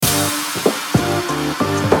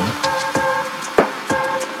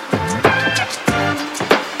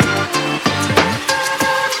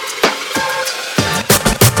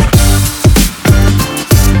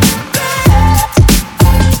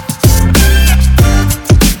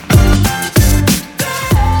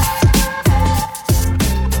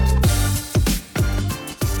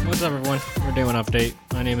Update.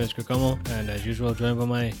 My name is Kokomo, and as usual, joined by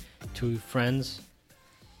my two friends.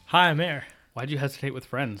 Hi, I'm Air. Why'd you hesitate with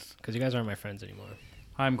friends? Because you guys aren't my friends anymore.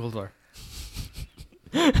 Hi, I'm Goldar.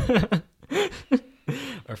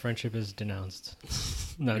 Our friendship is denounced.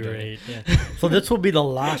 No, Great. yeah. So this will be the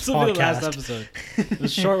last This will be podcast. the last episode. It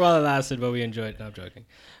was short while it lasted, but we enjoyed it. No, I'm joking.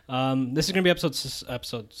 This is going to be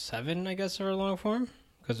episode 7, I guess, or long form.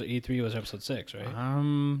 Because E3 was episode 6, right?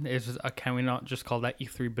 Can we not just call that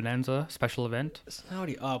E3 Bonanza special event? It's not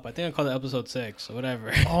already up. I think I called it episode 6, so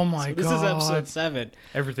whatever. Oh my So god. This is episode 7.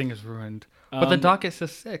 Everything is ruined. But the docket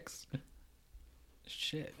says 6.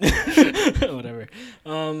 Shit. Whatever.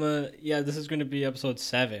 Yeah, this is going to be episode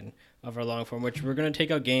 7 of our long form, which we're going to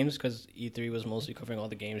take out games because E3 was mostly covering all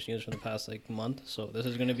the games news from the past month. So this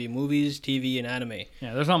is going to be movies, TV, and anime.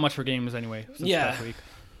 Yeah, there's not much for games anyway since last week.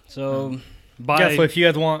 So Bye. Yeah, so if you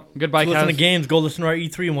guys want Goodbye, to listen to Kaz. games, go listen to our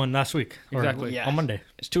E3 one last week. Exactly. Yeah. On Monday.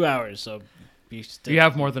 it's 2 hours, so be still. You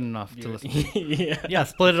have more than enough to listen. Yeah. Yeah,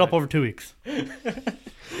 split it up over 2 weeks. All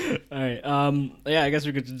right. Yeah, I guess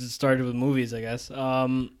we could just start with movies, I guess.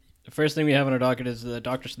 The first thing we have on our docket is the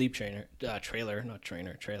Dr.Sleep trailer.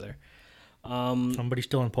 Somebody's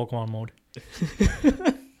still in Pokemon mode.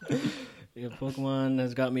 Yeah, Pokemon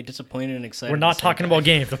has got me disappointed and excited. We're not talking about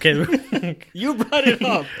games, okay? You brought it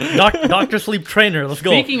up. Dr. Sleep Trainer, let's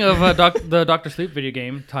go. Speaking of the Dr. Sleep video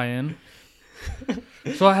game tie-in,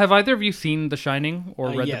 so have either of you seen The Shining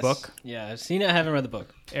or read Yes. the book? Yeah, I've seen it. I haven't read the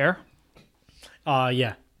book. Air?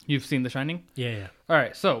 Yeah. You've seen The Shining? Yeah. All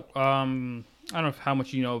right, so I don't know how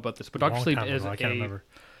much you know about this, but Dr. Long Sleep time is ago, I can't remember.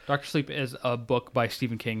 Dr. Sleep is a book by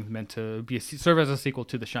Stephen King meant to serve as a sequel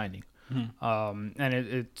to The Shining. And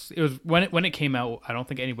it was when it came out, I don't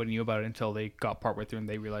think anybody knew about it until they got partway through and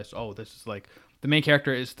they realized, oh, this is like the main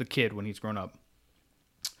character is the kid when he's grown up.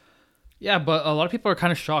 Yeah, but a lot of people are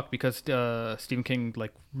kind of shocked because Stephen King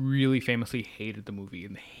really famously hated the movie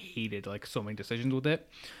and hated so many decisions with it,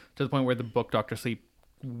 to the point where the book Dr. Sleep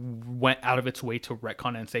went out of its way to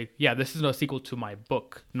retcon and say, yeah, this is a sequel to my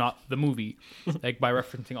book, not the movie, by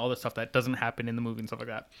referencing all the stuff that doesn't happen in the movie and stuff like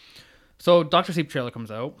that. So Dr. Sleep trailer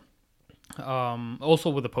comes out,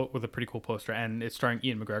 also with a pretty cool poster, and it's starring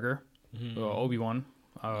Ian McGregor, Obi-Wan.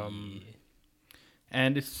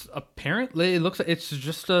 And it's apparently, it looks like it's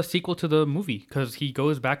just a sequel to the movie because he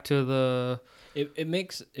goes back to the. It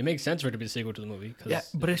makes sense for it to be a sequel to the movie. Yeah,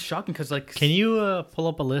 but it's shocking because Can you pull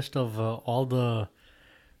up a list of all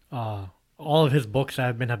of his books that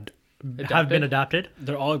have been adapted?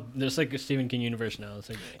 they're all there's a Stephen King universe now.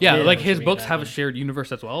 It's his books have a shared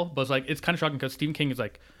universe as well, but it's kind of shocking because Stephen King is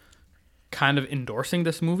kind of endorsing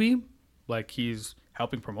this movie, he's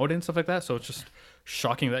helping promote it and stuff like that. So it's just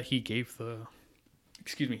shocking that he gave the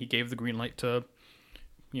green light to,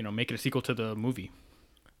 make it a sequel to the movie.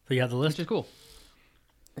 So you have the list? Which is cool.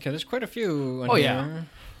 Okay, there's quite a few. Oh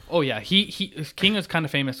yeah. King is kind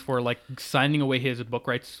of famous for signing away his book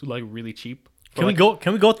rights really cheap. Can we go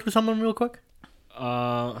through some of them real quick?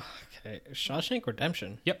 Okay, Shawshank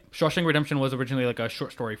Redemption. Yep, Shawshank Redemption was originally a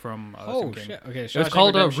short story from. Oh King. shit! Okay, It was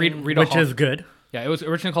called Rita Which is good. Yeah, it was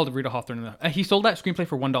originally called Rita Hawthorne. He sold that screenplay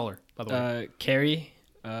for $1, by the way. Carrie,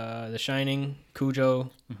 The Shining, Cujo.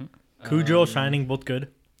 Cujo, Shining, both good.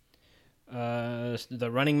 The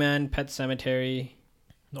Running Man, Pet Cemetery.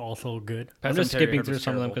 Also good. I'm just skipping through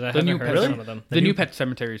some of them because I haven't heard some of them. The new Pet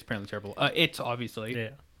Cemetery is apparently terrible. It's obviously. Yeah.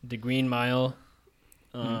 The Green Mile.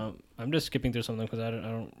 I'm just skipping through some of them because I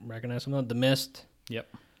don't recognize some of them. The Mist. Yep.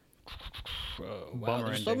 Wow,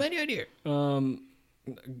 there's so many out here.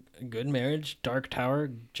 Good Marriage, Dark Tower,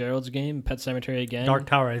 Gerald's Game, Pet Cemetery again. Dark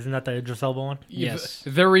Tower, isn't that the Idris Elba one? Yes.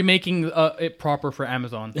 They're remaking it proper for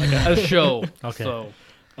Amazon, a show. Okay. So.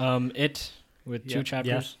 It with 2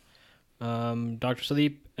 chapters. Yes. Dr.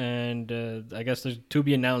 Sleep, and I guess there's to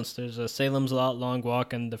be announced. There's a Salem's Lot, Long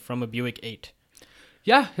Walk, and the From a Buick 8.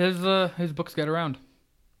 Yeah, his books get around.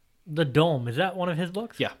 The Dome, is that one of his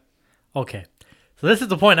books? Yeah. Okay. So this is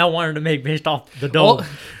the point I wanted to make based off The Dome,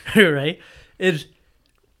 right? Is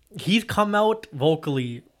he's come out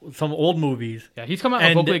vocally some old movies. Yeah, he's come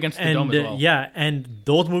out vocally against The Dome as well. Yeah, and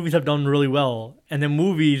those movies have done really well. And then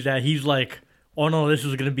movies that he's oh no, this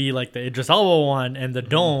is gonna be the Idris Elba one and The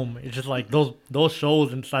Dome. It's just those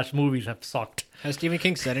shows and / movies have sucked. Has Stephen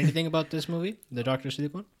King said anything about this movie, the Dr.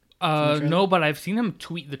 Sleep one? No, but I've seen him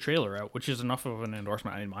tweet the trailer out, which is enough of an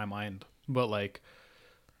endorsement in my mind. But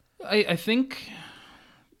I think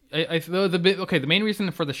the main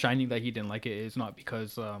reason for The Shining that he didn't like it is not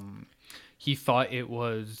because he thought it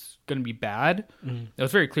was gonna be bad. It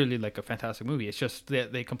was very clearly a fantastic movie. It's just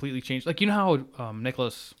that they completely changed. You know how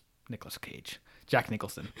Nicolas Cage, Jack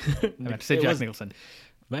Nicholson. I meant to say Jack Nicholson.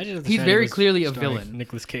 Imagine if The He's Shining very was clearly a starring villain.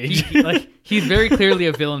 Nicolas Cage. He's very clearly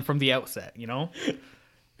a villain from the outset, you know?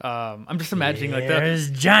 I'm just imagining like that. There's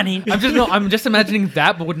Johnny. I'm just imagining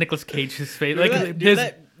that, but with Nicolas Cage's face, like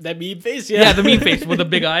that meme face, yeah, the mean face with the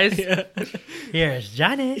big eyes. Yeah. Here's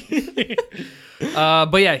Johnny.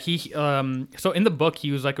 But yeah, he so in the book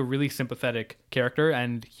he was like a really sympathetic character,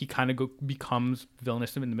 and he kind of becomes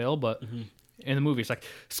villainous in the middle, but in the movie it's like,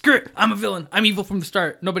 screw it, I'm a villain, I'm evil from the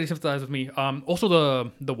start, nobody sympathizes with me. Also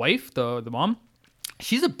the wife, the mom,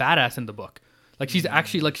 she's a badass in the book. Like she's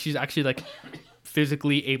actually like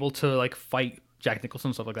physically able to like fight Jack Nicholson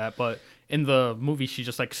and stuff like that, but in the movie she's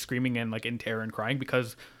just like screaming and like in terror and crying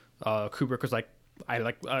because Kubrick was like, I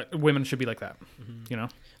like women should be like that, you know.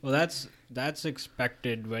 Well, that's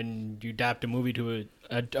expected when you adapt a movie to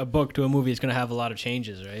a book to a movie. It's going to have a lot of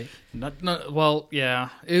changes, right? Not well, yeah.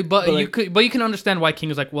 But you can understand why King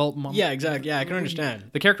is like, well, Mom, yeah, exactly. Yeah, I can understand.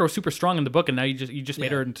 the character was super strong in the book, and now you just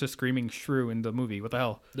made her into screaming shrew in the movie. What the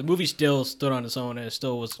hell? The movie still stood on its own, and it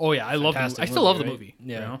still was. Oh yeah, I love. I still love the movie.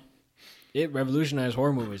 Yeah, you know? It revolutionized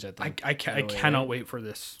horror movies. I think. I cannot wait for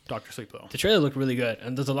this Dr. Sleep though. The trailer looked really good,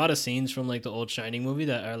 and there's a lot of scenes from like the old Shining movie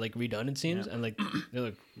that are like redone scenes, and like they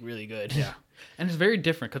look really good. Yeah, and it's very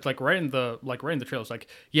different because like right in the trailer, it's like,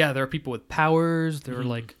 yeah, there are people with powers. They're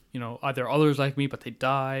like, you know, there are others like me, but they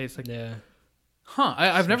die. It's like, yeah,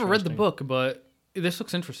 I've never read the book, but this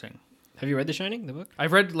looks interesting. Have you read The Shining, the book?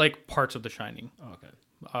 I've read like parts of The Shining. Oh, okay.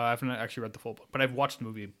 I haven't actually read the full book, but I've watched the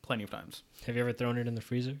movie plenty of times. Have you ever thrown it in the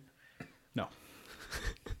freezer? No.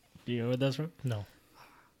 Do you know what that's from? No.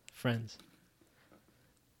 Friends.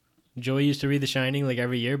 Joey used to read The Shining like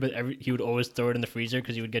every year, but he would always throw it in the freezer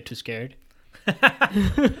because he would get too scared.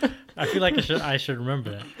 I feel like I should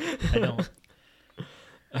remember that. I don't.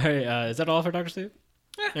 All right, is that all for Dr. Sleep?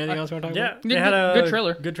 Anything else you want to talk about? They had a good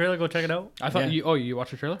trailer. Good trailer. Go check it out. I thought Yeah. you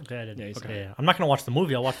watched the trailer? Yeah, I did. Yeah, you saw Okay, it. yeah. I'm not gonna watch the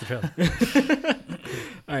movie. I'll watch the trailer.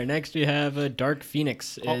 All right, next we have Dark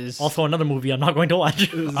Phoenix. Is Also another movie I'm not going to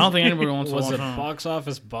watch. I don't think anybody wants to was watch a it. box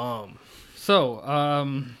office bomb.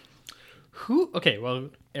 So, who? Okay, well,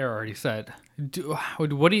 Air already said.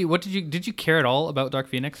 Did you care at all about Dark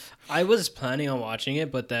Phoenix? I was planning on watching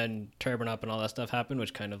it, but then Turban Up and all that stuff happened,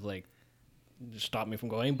 which kind of like stopped me from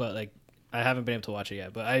going. But like, I haven't been able to watch it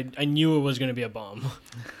yet. But I knew it was going to be a bomb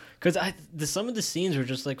because some of the scenes were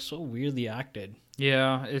just like so weirdly acted.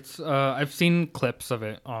 Yeah, it's. I've seen clips of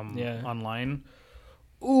it. Yeah. Online.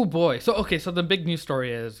 Oh boy. So the big news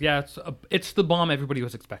story is, yeah, it's the bomb everybody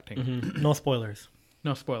was expecting. No spoilers.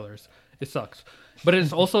 No spoilers. It sucks. But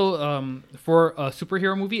it's also, for a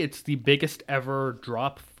superhero movie, it's the biggest ever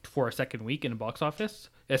drop for a second week in the box office.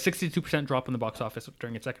 A 62% drop in the box office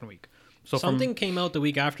during its second week. So Something came out the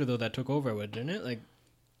week after, though, that took over, didn't it? Like,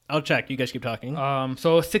 I'll check. You guys keep talking.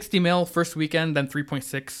 So 60 mil first weekend, then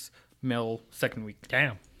 3.6 mil second week.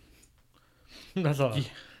 Damn. That's a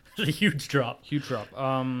huge drop. Huge drop.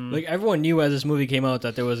 Like, everyone knew as this movie came out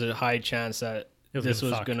that there was a high chance that this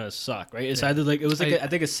was suck. gonna suck, right? It's either like, it was like I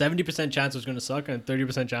think a 70% chance it was gonna suck and a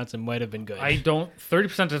 30% chance it might have been good.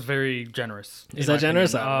 30% is very generous. Is in that my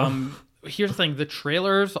generous? opinion. Here's the thing: the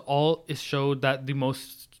trailers showed that the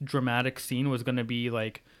most dramatic scene was gonna be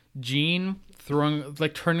like Jean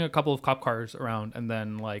turning a couple of cop cars around, and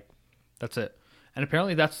then like that's it. And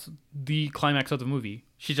apparently that's the climax of the movie.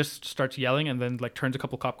 She just starts yelling and then like turns a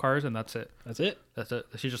couple cop cars, and that's it. That's it? That's it.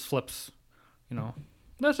 She just flips.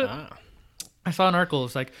 That's it. Ah. I saw an article.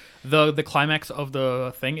 It's like the climax of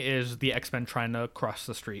the thing is the X-Men trying to cross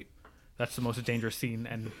the street. That's the most dangerous scene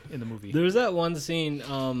in the movie. There was that one scene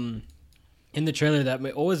in the trailer that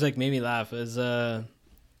always like made me laugh. Is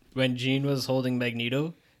when Jean was holding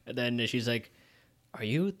Magneto, and then she's like, "Are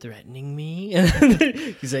you threatening me?"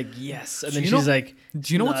 He's like, "Yes," and then she's like,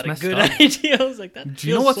 "Do you know what's "Not a messed good up?" idea." I was like, "That." Do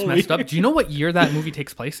you know what's so messed weird. up? Do you know what year that movie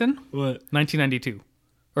takes place in? What? 1992,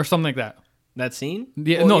 or something like that. That scene?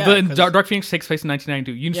 Yeah, Oh, no, yeah, the 'cause- Dark Phoenix takes place in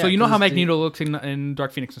 1992. So you know how 'cause Magneto looks in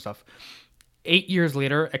Dark Phoenix and stuff. 8 years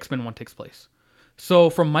later, X-Men 1 takes place. So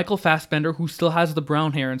from Michael Fassbender, who still has the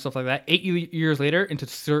brown hair and stuff like that, 8 years later into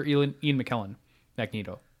Sir Ian McKellen,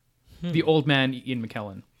 Magneto, the old man Ian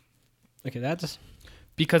McKellen. Okay, that's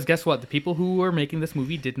Because guess what? The people who were making this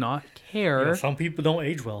movie did not care. Yeah, some people don't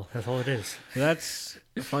age well. That's all it is. That's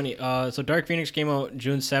funny. So Dark Phoenix came out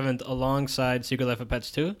June 7th alongside Secret Life of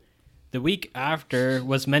Pets 2. The week after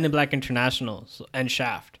was Men in Black International and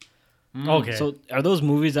Shaft. Okay. So are those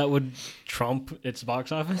movies that would trump its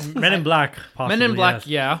box office? Men in Black. Possibly, Men in Black, yes.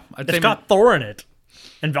 yeah. I'd It's say got Thor in it,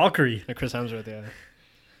 and Valkyrie, And Chris Hemsworth, yeah.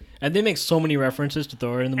 And they make so many references to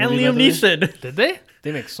Thor in the and movie. Liam by the way. Neeson. Did they?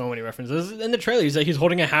 They make so many references. In the trailer, he's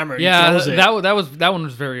holding a hammer. And Yeah, he throws it. that one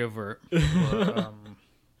was very overt. But,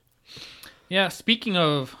 Yeah, speaking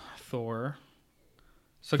of Thor,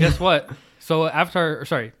 so guess what? So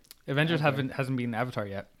Avengers hasn't been Avatar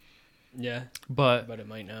yet, Yeah, but it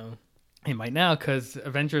might now. it might now because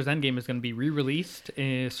Avengers Endgame is going to be re-released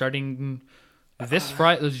starting this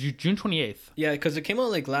Friday, June 28th. Yeah, because it came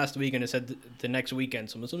out like last week and it said the next weekend.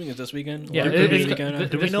 So I'm assuming it's this weekend. Yeah, Or it could be it's the weekend after.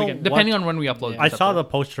 Do we know depending on when we upload? Yeah. I this saw episode. the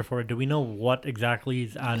poster for it. Do we know what exactly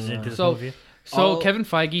is added into this So- movie? So Kevin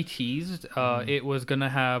Feige teased it was gonna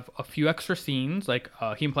have a few extra scenes, like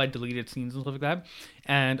he implied deleted scenes and stuff like that,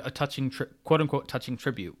 and a touching, quote unquote, touching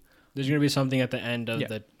tribute. There's gonna be something at the end of Yeah.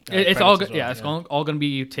 the. It's all credits as well, it's all gonna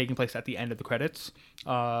be taking place at the end of the credits.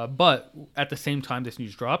 But at the same time, this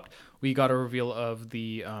news dropped. We got a reveal of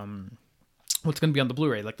the what's gonna be on the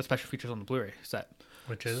Blu-ray, like the special features on the Blu-ray set.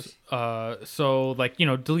 Which is So like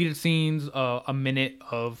deleted scenes, a minute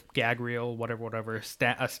of gag reel, whatever,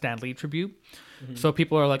 a Stan Lee tribute. So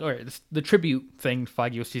people are like, all right, the tribute thing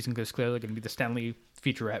Feige was teasing is clearly going to be the Stan Lee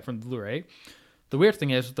featurette from the Blu-ray. The weird thing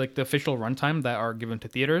is, like the official runtime that are given to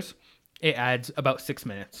theaters, it adds about 6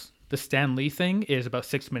 minutes. The Stan Lee thing is about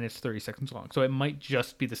 6 minutes 30 seconds long, so it might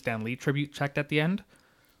just be the Stan Lee tribute checked at the end.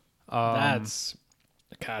 That's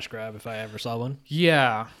a cash grab if I ever saw one.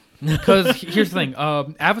 Yeah. Because here's the thing,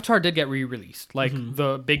 Avatar did get re-released. Like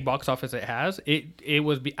the big box office it has, it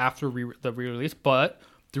was after the re-release, but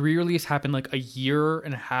the re-release happened like a year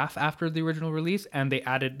and a half after the original release, and they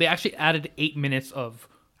actually added 8 minutes of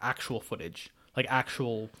actual footage, like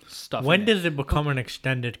actual stuff. when does it become an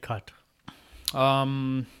extended cut?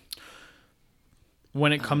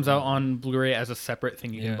 When it comes out on Blu-ray as a separate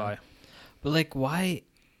thing you can buy. But like, why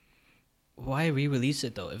re-release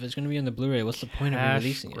it though? If it's gonna be on the Blu-ray, what's the point of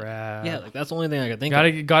re-releasing grab. it? Yeah, like that's the only thing I could think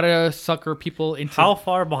of. Gotta sucker people into. How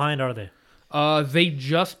far behind are they? They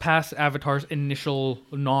just passed Avatar's initial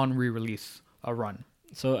non-re-release run.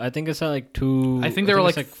 So I think it's at like two. I think they were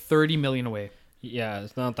it's like 30 million away. Yeah,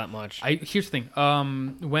 it's not that much. Here's the thing.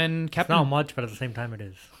 When It's Captain not much, but at the same time, it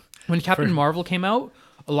is. when Captain Marvel came out,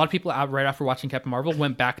 a lot of people right after watching Captain Marvel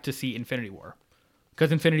went back to see Infinity War,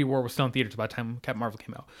 because Infinity War was still in theaters by the time Captain Marvel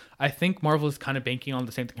came out. I think Marvel is kind of banking on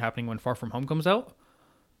the same thing happening when Far From Home comes out.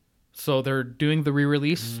 So they're doing the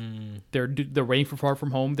re-release. They're waiting for Far From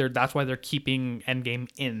Home. That's why they're keeping Endgame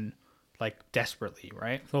in, like, desperately,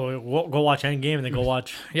 right? So go watch Endgame and then go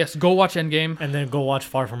watch Yes, go watch Endgame and then go watch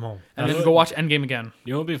Far From Home. and then go watch Endgame again.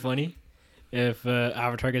 You know what would be funny? If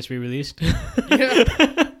Avatar gets re-released.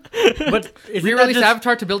 But isn't that Re-release just-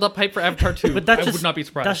 Avatar to build up hype for Avatar 2. But that's I just, would not be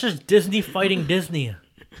surprised. That's just Disney fighting Disney.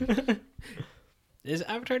 Is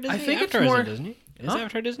Avatar Disney? I think it's Avatar more- isn't Disney. Is Huh?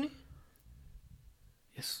 Avatar Disney?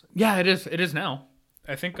 Yes. Yeah, it is. It is now.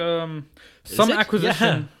 I think some it?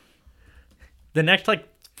 acquisition. The next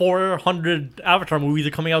 400 Avatar movies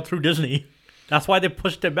are coming out through Disney. That's why they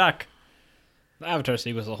pushed it back. The Avatar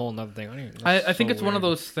sequel is a whole nother thing. I think it's one of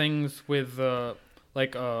those things with a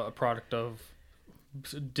product of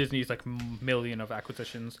Disney's million of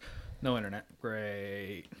acquisitions. No internet.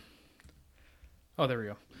 Great. Oh, there we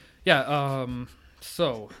go. Yeah.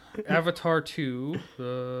 So Avatar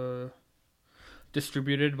 2,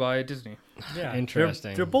 distributed by Disney. Yeah,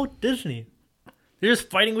 Interesting. They're both Disney. They're just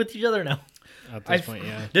fighting with each other now. At this point,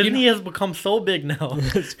 yeah. Disney has become so big now.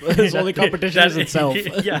 Its only competition is itself.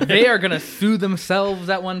 Yeah. They are gonna sue themselves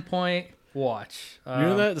at one point. Watch. You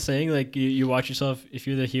know that saying, like, you watch yourself, if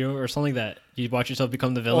you're the hero or something like that, you watch yourself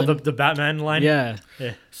become the villain? the Batman line. Yeah.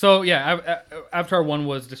 So yeah, Avatar 1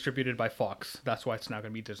 was distributed by Fox. That's why it's now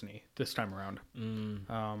going to be Disney this time around.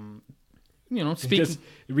 Speaking Just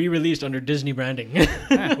re-released under Disney branding.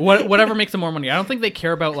 whatever makes them more money. I don't think they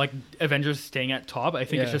care about Avengers staying at top. I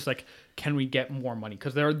think it's Yeah. just can we get more money?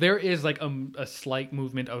 Because there is a slight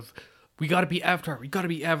movement of we got to be Avatar. We got to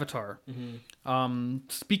be Avatar.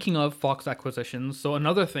 Speaking of Fox acquisitions, so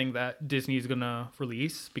another thing that Disney is going to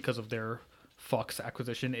release because of their Fox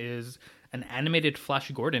acquisition is an animated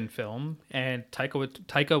Flash Gordon film, and Taika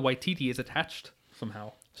Waititi is attached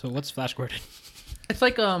somehow. So what's Flash Gordon? It's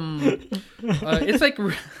it's like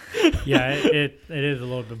Yeah, it is a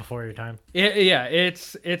little bit before your time. yeah,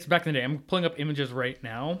 it's back in the day. I'm pulling up images right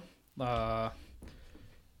now.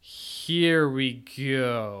 Here we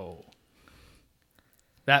go.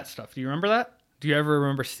 That stuff. Do you remember that? Do you ever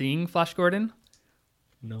remember seeing Flash Gordon?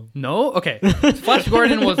 No. No? Okay. Flash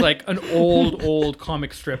Gordon was an old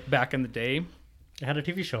comic strip back in the day. It had a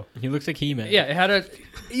TV show. He looks like He-Man. Yeah,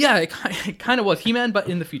 it kind of was He-Man, but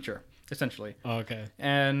in the future, essentially. Oh, okay.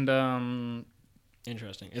 And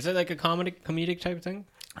Interesting. Is it like a comedic type thing?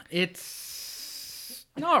 it's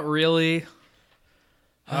not really.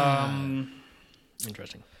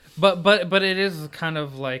 Interesting. But it is kind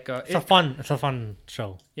of It's a fun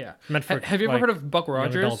show. yeah. Meant for Have you ever heard of Buck young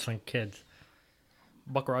Rogers? adults and kids.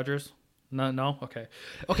 Buck Rogers. No. Okay.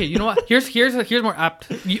 You know what? Here's more apt.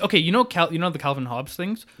 Okay, you know the Calvin Hobbes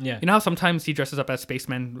things. Yeah. You know how sometimes he dresses up as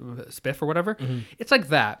Spaceman Spiff or whatever. It's like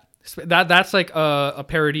that. That's like a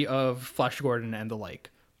parody of Flash Gordon and the like.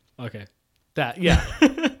 Okay. That yeah.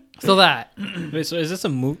 So that. Wait, so is this a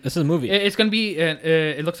movie? This is a movie. It's gonna be.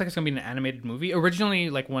 It looks like it's gonna be an animated movie. Originally,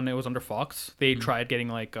 like when it was under Fox, they tried getting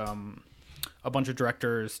like a bunch of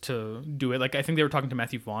directors to do it. Like I think they were talking to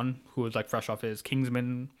Matthew Vaughn, who was like fresh off his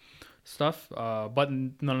Kingsman stuff, but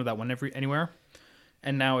none of that went anywhere.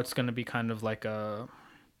 And now it's going to be kind of like a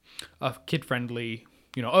kid friendly,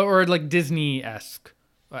 or like Disney-esque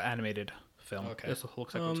animated film. Okay. This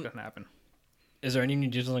looks like what's going to happen. Is there any new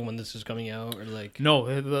details like when this is coming out or like? No,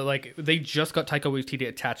 like they just got Taika Waititi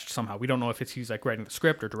attached somehow. We don't know if he's like writing the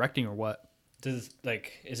script or directing or what. Is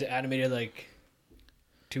it animated like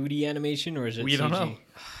 2D animation or is it? We don't know.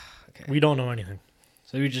 Okay. We don't know anything.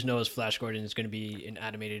 So we just know as Flash Gordon is going to be an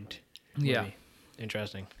animated movie. Yeah.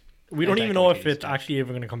 Interesting. We don't even know if it's actually ever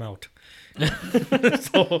going to come out.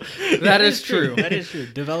 So that is true. That is true.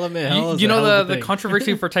 Development hell is you a know hell of a the thing.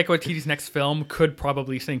 controversy for Taika Waititi's next film could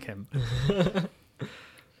probably sink him.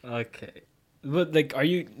 Okay. But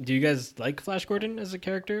do you guys like Flash Gordon as a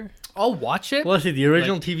character? I'll watch it. well, let's see. The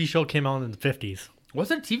original TV show came out in the 50s. Was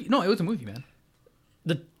it a TV? No, it was a movie, man.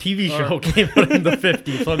 The TV show came out in the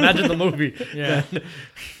 50s. So imagine the movie. Yeah.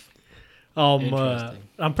 Interesting.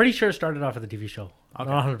 I'm pretty sure it started off as a TV show. Okay.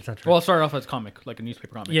 Not 100% sure. Well, it started off as a comic, like a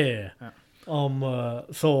newspaper comic. Yeah. Yeah.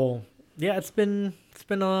 So yeah, it's been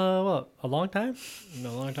a long time.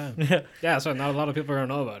 No, a long time. Yeah. Yeah, so not a lot of people are going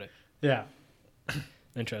to know about it. Yeah.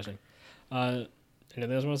 Interesting. Anything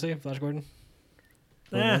else you want to say? Flash Gordon?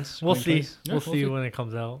 We'll see. Screenplays? Yeah, We'll see when it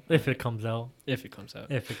comes out. If it comes out. If it comes out.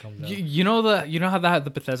 You know how that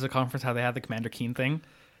the Bethesda conference, how they had the Commander Keen thing.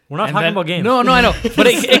 We're not And talking then- about games. No, I know, but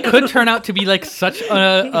it could turn out to be like such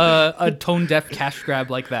a tone deaf cash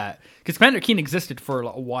grab like that. Because Commander Keen existed for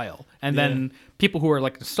a while, and then people who are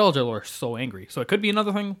like nostalgia are so angry. So it could be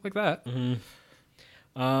another thing like that.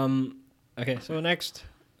 Okay, so next,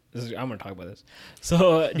 I'm gonna talk about this.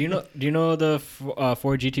 So do you know the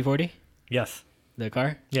Ford GT40, Yes. the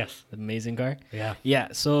car, Yes. the amazing car? Yeah. Yeah.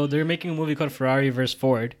 So they're making a movie called Ferrari vs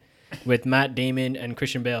Ford, with Matt Damon and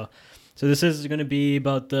Christian Bale. So this is going to be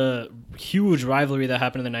about the huge rivalry that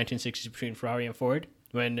happened in the 1960s between Ferrari and Ford,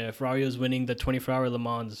 when Ferrari was winning the 24-hour Le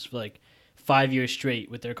Mans for like 5 years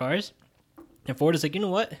straight with their cars. And Ford is like, you know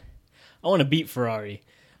what? I want to beat Ferrari.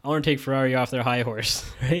 I want to take Ferrari off their high horse.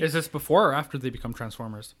 Right? Is this before or after they become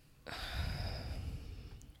Transformers?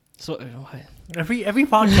 So what? Every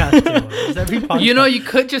podcast. Taylor, is every podcast. You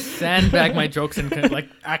could just sandbag my jokes and like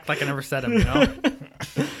act like I never said them.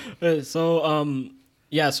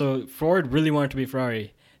 So Ford really wanted to be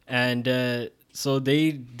Ferrari, and so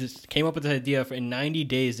they just came up with this idea for in 90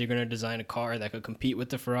 days they're going to design a car that could compete with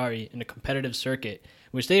the Ferrari in a competitive circuit,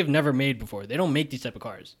 which they have never made before. They don't make these type of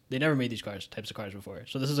cars. They never made these types of cars before.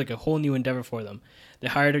 So this is like a whole new endeavor for them. They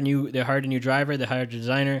hired a new driver, they hired a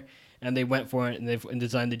designer, and they went for it and they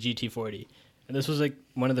designed the GT40. And this was like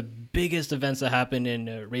one of the biggest events that happened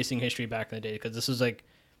in racing history back in the day, because this was like,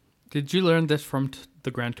 Did you learn this from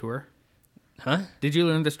the Grand Tour? huh? Did you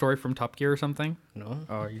learn this story from Top Gear or something? No,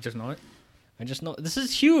 Oh, you just know it? I just know this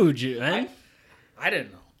is huge, man. I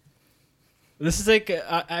didn't know. This is like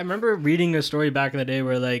I remember reading a story back in the day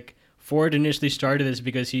where like Ford initially started this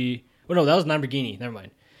because that was Lamborghini. Never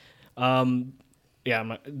mind.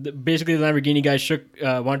 Basically the Lamborghini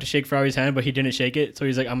guy wanted to shake Ferrari's hand, but he didn't shake it. So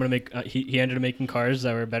he's like, I'm gonna make. He ended up making cars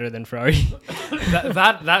that were better than Ferrari.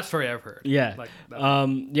 that story I've heard. Yeah. Like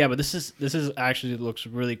that. But this is actually looks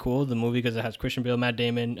really cool. The movie, because it has Christian Bale, Matt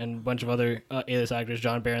Damon, and a bunch of other A-list actors,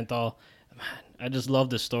 John Barenthal. Man, I just love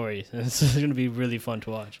this story. This is gonna be really fun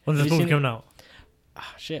to watch. When's this movie coming out?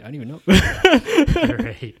 Shit, I don't even know.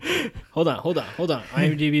 Great. Hold on.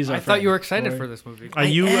 IMDb's. I thought you were excited for this movie. Are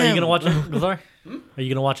you am. gonna watch it, Gazar? Are you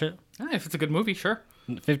gonna watch it? If it's a good movie, sure.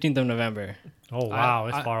 15th of November. Oh wow,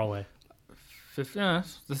 it's far away. This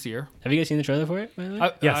year. Have you guys seen the trailer for it? By the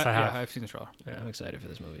way? Yes, I have. Yeah, I've seen the trailer. Yeah, I'm excited for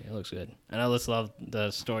this movie. It looks good. And I just love the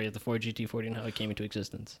story of the Ford GT40 and how it came into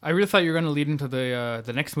existence. I really thought you were going to lead into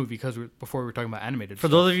the next movie before we were talking about animated. For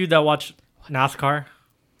those of you that watch NASCAR,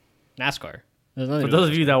 NASCAR. for those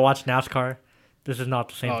of you that watch NASCAR, this is not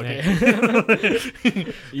the same thing.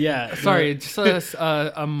 Okay. Yeah. Sorry, just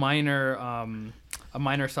a minor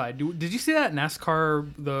side. Did you see that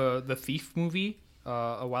NASCAR the Thief movie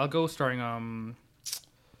a while ago, starring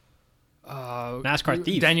NASCAR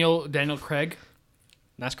Thief. Daniel Craig?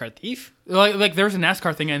 NASCAR Thief? Like there was a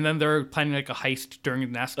NASCAR thing, and then they're planning like a heist during the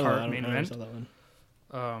NASCAR main I event. saw that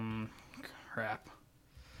one. Crap.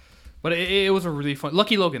 But it was a really fun.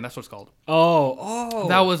 Lucky Logan, that's what it's called. Oh.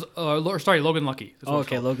 That was Logan Lucky. is what it's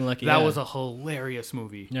Okay, called. Logan Lucky. That yeah. was a hilarious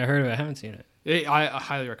movie. Yeah, I heard of it. I haven't seen it. I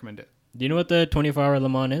highly recommend it. Do you know what the 24-hour Le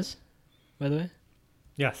Mans is, by the way?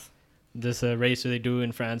 Yes. This race that they do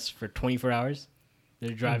in France for 24 hours. They're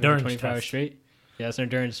driving Endurance for 24 hours test. straight. Yeah, it's an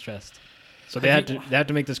endurance test. So they had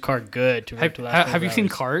to make this car good to last 24 Have you seen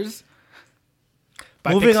hours. Cars?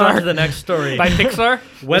 By Moving on Pixar? to the next story. By Pixar?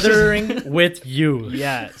 Weathering with You.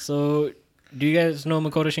 Yeah, so do you guys know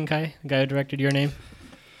Makoto Shinkai, the guy who directed Your Name?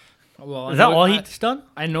 Well, Is that all he's done?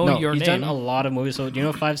 I know No, your he's name. done a lot of movies. So do you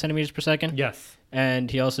know 5 centimeters per second? Yes. And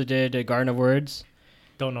he also did Garden of Words.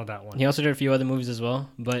 Don't know that one. He also did a few other movies as well.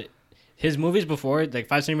 But his movies before, like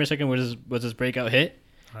 5 centimeters per second was his breakout hit.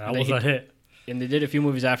 That was a hit. And they did a few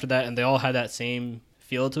movies after that, and they all had that same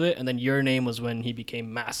feel to it. And then Your Name was when he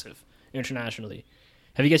became massive internationally.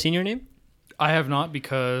 Have you guys seen Your Name? I have not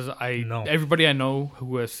because No. everybody I know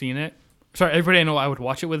who has seen it. Sorry, everybody I know I would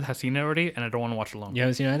watch it with has seen it already, and I don't want to watch it alone. You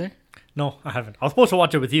haven't seen it either? No, I haven't. I was supposed to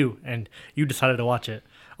watch it with you, and you decided to watch it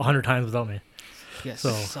 100 times without me. Yes.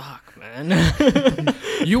 So- Suck, man.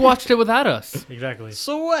 You watched it without us. Exactly.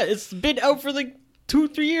 So what? It's been out for like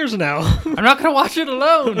 2-3 years now. I'm not gonna watch it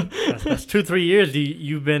alone. That's 2-3 years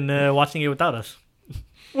you've been watching it without us.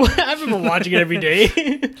 I've been watching it every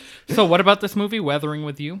day. So what about this movie, Weathering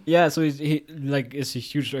with You? Yeah, so it's a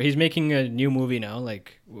huge story. He's making a new movie now,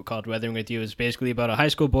 like called Weathering with You. It's basically about a high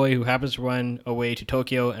school boy who happens to run away to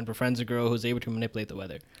Tokyo and befriends a girl who's able to manipulate the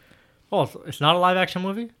weather. Oh, so it's not a live action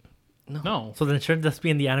movie? No. So then shouldn't this be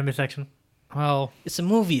in the anime section? Well, It's a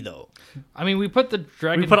movie though, I mean, we put the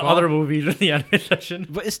Dragon We put Ball- other movies in the anime section.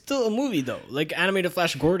 but it's still a movie though. Like animated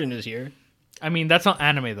Flash Gordon is here. I mean, that's not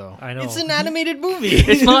anime though. I know. It's an animated movie.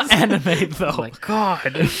 It's not anime though. Oh my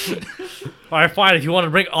god. All right, fine. If you want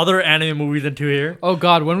to bring other anime movies into here. Oh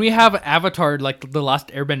god, when we have Avatar, like the last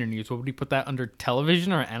Airbender news, what would we put that under,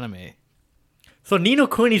 television or anime? So Nino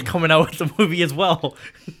Kuni's coming out with the movie as well.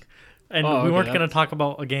 And Oh, we okay, weren't going to that's- talk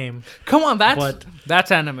about a game. Come on, But-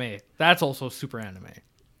 that's anime. That's also super anime.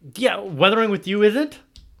 Yeah, Weathering with You isn't?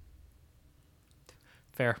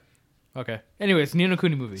 Fair. Okay. Anyways, Ni no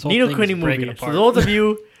Kuni movie. So- Nino thing Kuni is breaking movie. So apart. those of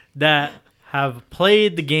you that have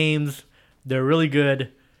played the games, they're really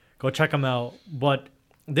good. Go check them out. But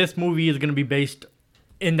this movie is going to be based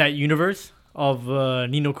in that universe of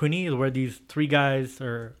Nino Kuni, where these 3 guys,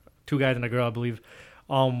 or 2 guys and a girl, I believe,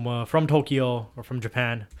 from Tokyo or from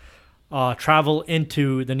Japan, travel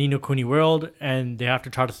into the Nino Kuni world, and they have to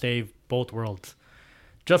try to save both worlds.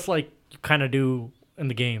 Just like you kind of do in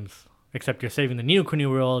the games, except you're saving the Nino Kuni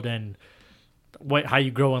world, and how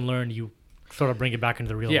you grow and learn, you sort of bring it back into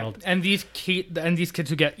the real Yeah, world. and these kids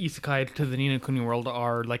who get isekai to the Ni no Kuni world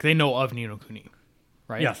are like, they know of Ni no Kuni,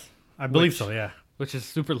 right? Yes, I believe Which- so, yeah. Which is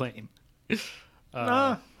super lame.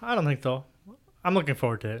 I don't think so. I'm looking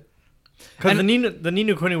forward to it. Because And- the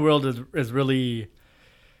Nino Kuni world is really,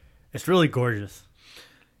 it's really gorgeous.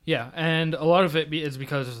 Yeah, and a lot of it is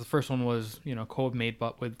because the first one was, code made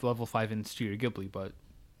but with Level 5 in Studio Ghibli, but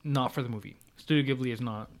not for the movie. Studio Ghibli is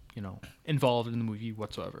not, involved in the movie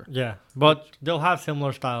whatsoever. Yeah, but they'll have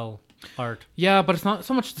similar style art. Yeah, but it's not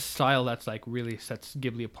so much the style that's like really sets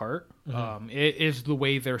Ghibli apart. It is the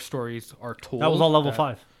way their stories are told. That was all level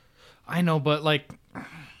 5. I know, but like,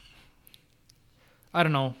 I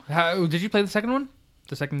don't know. Did you play the second one?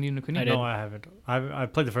 The second Ni no Kuni? I did. No, I haven't. I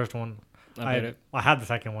played the first one. I played it. I had the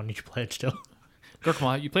second one. You should play it still.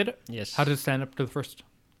 Gurkma, you played it? Yes. How did it stand up to the first?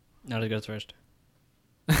 Not as good as first.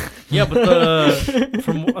 Yeah, but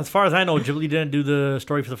from as far as I know, Ghibli didn't do the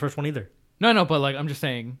story for the first one either. No, but like I'm just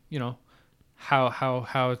saying,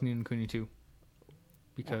 how is Ni no Kuni 2?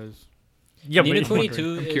 Because Yeah, Ni no but Kuni I'm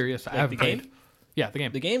 2 I'm is curious. I like haven't the game. played. Yeah, the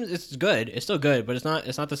game. The game it's good. It's still good, but it's not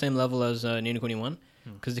the same level as Ni no Kuni 1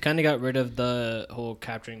 because they kind of got rid of the whole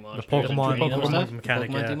capturing monsters, and Pokemon- training them Pokemon stuff.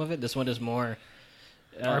 mechanic, The Pokemon yeah. theme of it. This one is more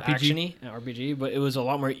RPG. actiony, RPG, but it was a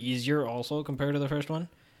lot more easier also compared to the first one.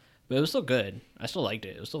 But it was still good. I still liked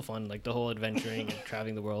it. It was still fun. Like the whole adventuring and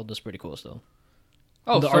traveling the world was pretty cool still.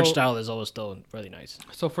 The art style is always still really nice.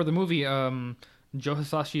 So for the movie, Joe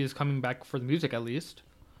Hisashi is coming back for the music at least.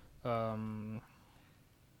 What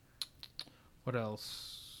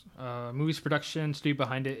else? Movie's production studio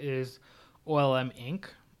behind it is OLM Inc.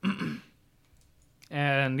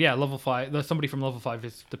 And yeah, Level 5. Somebody from Level 5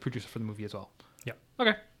 is the producer for the movie as well. Yeah.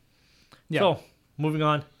 Okay. Yeah. So moving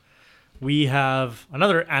on, we have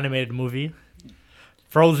another animated movie,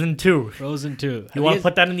 Frozen 2. Frozen 2. You want to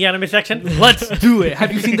put that in the anime section? Let's do it.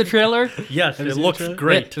 Have you seen the trailer? Yes, Have you it seen looks the trailer?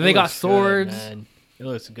 great. They It got looks swords. Good, man. It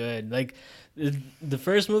looks good. Like the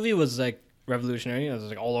first movie was like revolutionary. It was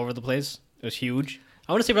like all over the place. It was huge.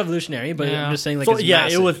 I want to say revolutionary, but Yeah. I'm just saying like So it's yeah,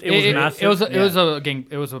 massive. it was massive.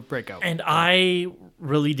 It was a breakout. and I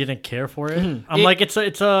really didn't care for it. I'm It- like, it's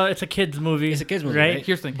a kids movie. It's a kids movie, right? right?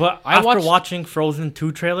 Here's the thing. But I after watched- watching Frozen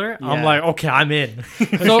 2 trailer, I'm Yeah. like, okay, I'm in.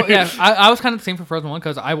 So yeah, I was kind of the same for Frozen 1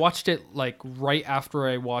 because I watched it like right after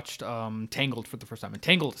I watched Tangled for the first time, and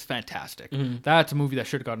Tangled is fantastic. That's a movie that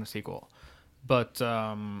should have gotten a sequel, but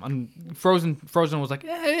Frozen was like,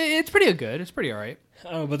 it's pretty good. It's pretty all right.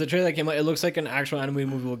 Oh, but the trailer that came out, it looks like an actual anime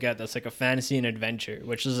movie we'll get that's like a fantasy and adventure,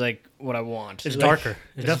 which is like what I want. It's Like, darker.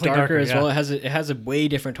 It's definitely darker as yeah. well. It has a way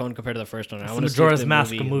different tone compared to the first one. I It's want to the see if Majora's the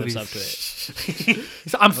Mask movie of lives movies. up to it.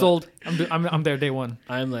 So I'm sold. I'm there day one.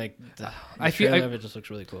 I'm like, I feel- trailer of it just looks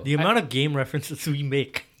really cool. The amount of game references we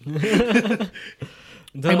make. I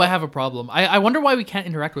might have a problem. I wonder why we can't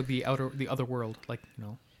interact with the other world, like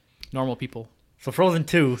normal people. So Frozen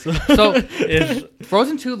 2 So is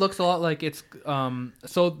Frozen 2 looks a lot like it's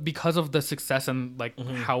so because of the success and like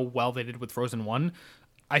how well they did with Frozen 1,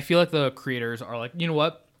 I feel like the creators are like, you know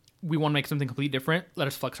what? We want to make something completely different. Let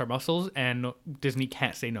us flex our muscles, and Disney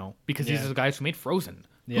can't say no because these Yeah. are the guys who made Frozen.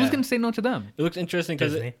 Yeah. Who's going to say no to them? It looks interesting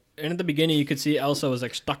because Disney. in the beginning you could see Elsa was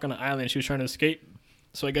like stuck on an island. She was trying to escape.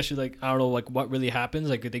 So I guess she's like, I don't know, like what really happens.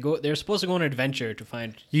 Like they're supposed to go on an adventure to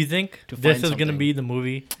find. you think To this find is going to something. be the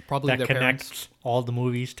movie Probably that their connects parents. all the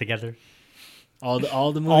movies together? All the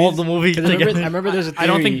movies. All the movies 'Cause I together. remember there's a theory. I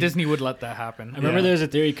don't think Disney would let that happen. I remember Yeah. there's a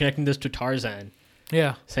theory connecting this to Tarzan,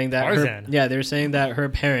 Yeah. saying that Tarzan? they were saying that her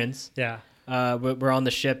parents Yeah. were on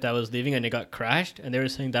the ship that was leaving and it got crashed, and they were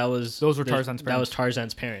saying Those were Tarzan's That was parents.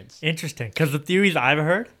 Tarzan's parents. Interesting. Because the theories I've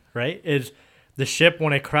heard, right, is the ship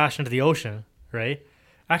when it crashed into the ocean, right?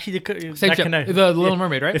 Actually, Same that ship. connect- The Little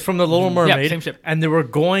Mermaid, right? It's from the Little Mermaid. same ship. And they were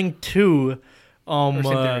going to Or same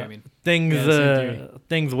theory, I mean. things Yeah, same theory.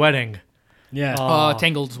 things wedding. Yeah.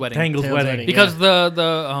 Tangled's wedding. Tangled's Tangled's wedding. wedding. Because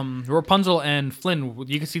the Rapunzel and Flynn,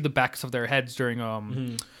 you can see the backs of their heads during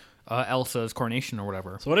Elsa's coronation or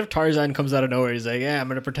whatever. So what if Tarzan comes out of nowhere? He's like, "Yeah, I'm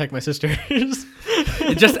gonna protect my sisters."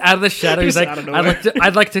 Just out of the shadow, he's Just like, out of nowhere.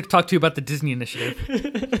 I'd like to talk to you about the Disney initiative,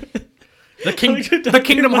 the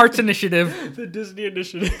Kingdom Hearts initiative. The Disney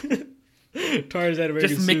initiative. Tarzan wearing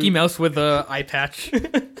Just a Mickey suit. Mouse with a eye patch.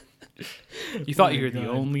 You thought you were the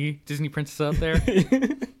only Disney princess out there?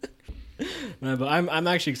 No, but I'm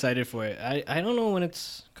actually excited for it. I don't know when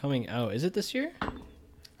it's coming out. Is it this year?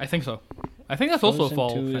 I think so. I think that's also a Frozen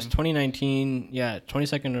fall 2 is thing. 2019. Yeah,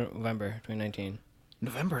 22nd of November 2019.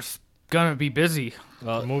 November's gonna be busy.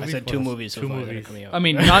 Well, I movies said two was movies so two far that are movies. coming out. I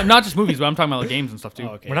mean, not just movies, but I'm talking about like games and stuff too.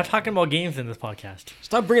 Oh, okay. We're not talking about games in this podcast.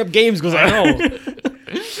 Stop bringing up games, because I know.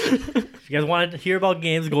 If you guys want to hear about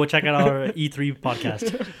games, go check out our E3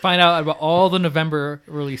 podcast. Find out about all the November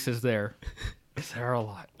releases there. There are a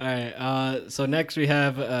lot. All right. So next we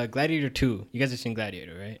have Gladiator 2. You guys have seen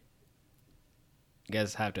Gladiator, right? You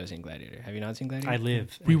guys have to have seen Gladiator. Have you not seen Gladiator? I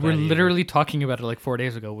live. We in were Gladiator. literally talking about it like 4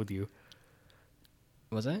 days ago with you.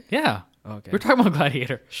 Was I? Yeah. Oh, okay. We're talking about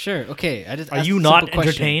Gladiator. Sure. Okay. I just Are asked you a not simple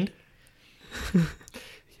question. entertained?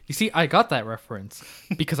 You see, I got that reference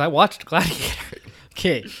because I watched Gladiator.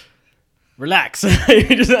 Okay. Relax.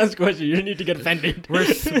 You just asked a question. You don't need to get offended.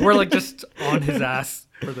 We're like just on his ass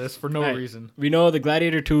for this for no Right. reason. We know the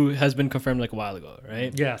Gladiator 2 has been confirmed like a while ago,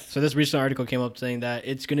 right? Yes. So this recent article came up saying that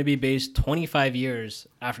it's going to be based 25 years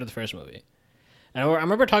after the first movie. And I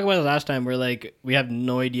remember talking about it last time. We're like, we have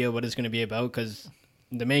no idea what it's going to be about because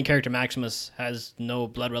the main character Maximus has no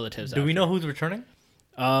blood relatives. Do we know who's returning?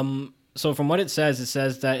 So from what it says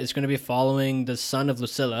that it's going to be following the son of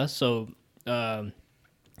Lucilla. So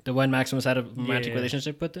the one Maximus had a romantic Yeah.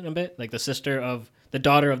 relationship with in a bit, like the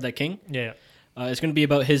daughter of the king. Yeah. It's going to be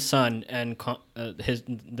about his son and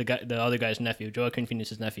the other guy's nephew, Joaquin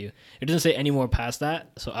Phoenix's nephew. It doesn't say any more past that,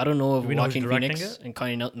 so I don't know if Do we know who's Joaquin directing Phoenix it? and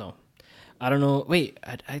Connie Nelson. No, I don't know. Wait,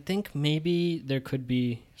 I think maybe there could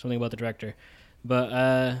be something about the director, but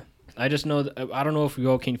I just know I don't know if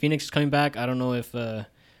Joaquin Phoenix is coming back. I don't know if the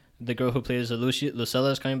girl who plays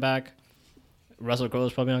Lucilla is coming back. Russell Crowe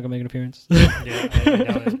is probably not gonna make an appearance. Yeah. I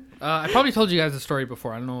doubt it. I probably told you guys the story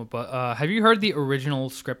before. I don't know, but have you heard the original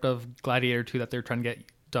script of Gladiator 2 that they're trying to get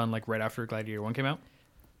done like right after Gladiator 1 came out?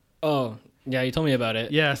 Oh, yeah, you told me about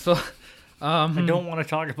it. Yeah. So, I don't want to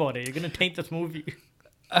talk about it. You're gonna taint this movie.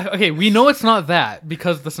 okay, we know it's not that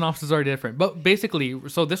because the synopsis are different. But basically,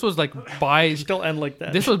 so this was like by Still end like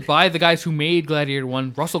that. this was by the guys who made Gladiator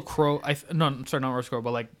 1. Russell Crowe. Not Russell Crowe,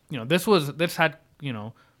 but like this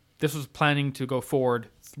was planning to go forward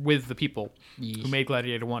with the people who made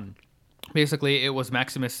Gladiator 1. Basically, it was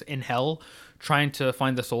Maximus in hell trying to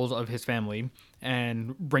find the souls of his family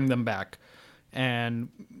and bring them back. and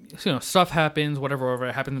stuff happens,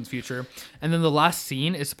 whatever happens in the future, and then the last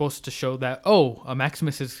scene is supposed to show that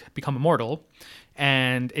Maximus has become immortal,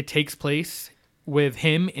 and it takes place with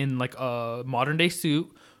him in like a modern day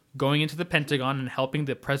suit going into the Pentagon and helping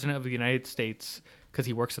the president of the United States because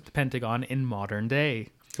he works at the Pentagon in modern day.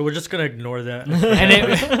 So we're just gonna ignore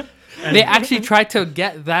that. And they actually tried to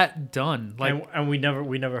get that done, like, and we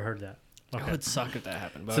never heard that. It would suck if that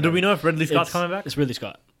happened. So do we know if Ridley Scott's coming back? It's Ridley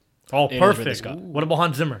Scott. Oh, It is Ridley perfect. Scott. What about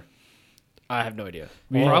Hans Zimmer? I have no idea.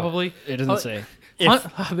 probably. It doesn't say. They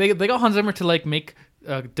got Hans Zimmer to like make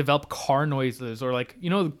develop car noises or like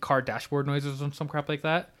car dashboard noises or some crap like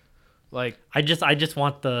that. Like I just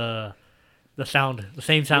want the sound, the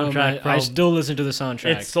same soundtrack. I still listen to the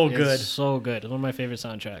soundtrack. It's so good. It's so good. It's one of my favorite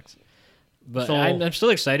soundtracks. But So- I'm still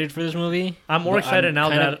excited for this movie. I'm more but excited now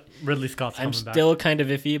kinda- that Ridley Scott's I'm coming back. still kind of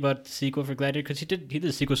iffy about the sequel for Gladiator because he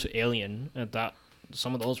did sequels to Alien, and I thought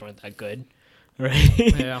some of those weren't that good, right?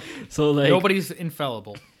 yeah, So like nobody's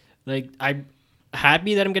infallible. like I'm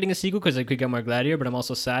happy that I'm getting a sequel because I could get more Gladiator, but I'm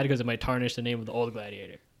also sad because it might tarnish the name of the old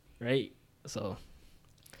Gladiator, right? So.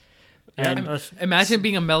 Yeah, And, Imagine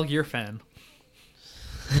being a Mel Gear fan.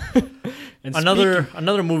 and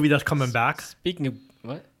another movie that's coming back, Speaking of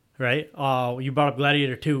what? right? You brought up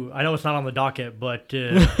Gladiator 2. I know it's not on the docket, but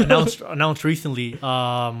announced recently.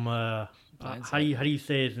 How do you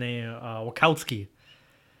say his name? Wachowski.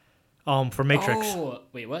 For Matrix. Oh,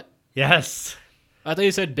 wait, what? Yes, I thought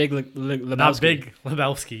you said Big Lebowski. not Big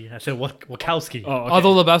Lebowski. I said Wachowski. Oh, okay.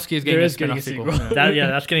 Although Lebowski is getting There a is getting a spin-off sequel. sequel.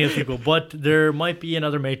 That's getting a sequel, but there might be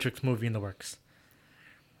another Matrix movie in the works.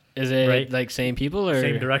 Is it Right. like same people or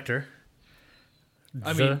Same director.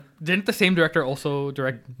 I mean, didn't the same director also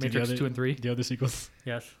direct Did Matrix the other- 2 and 3? the other sequels?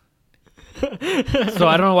 Yes. So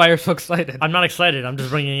I don't know why you're so excited. I'm not excited. I'm just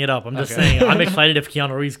bringing it up. I'm just Okay. saying I'm excited if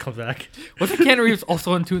Keanu Reeves comes back. Wasn't Keanu Reeves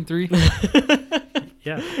also in 2 and 3?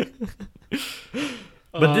 Yeah.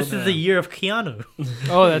 But Oh, this is man. the year of Keanu.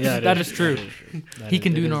 Oh, Yeah, that it is true. That He is-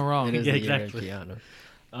 can it do is- no wrong. it is Yeah, the year of exactly.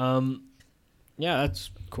 Keanu. Yeah, that's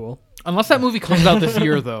cool. Unless that movie comes out this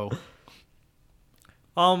year, though.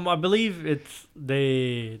 I believe it's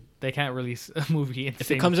they. They can't release a movie in the If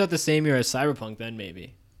same... it comes out the same year as Cyberpunk, then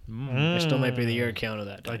maybe. It still might be the year of Keanu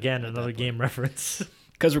that time. Again, another game reference.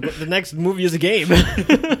 Because the next movie is a game.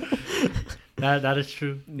 That is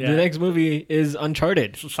true. The Yeah. next movie is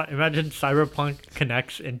Uncharted. Imagine Cyberpunk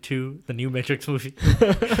connects into the new Matrix movie.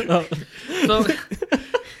 So,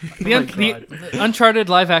 the Uncharted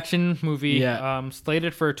live-action movie, Yeah.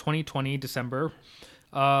 slated for 2020 December.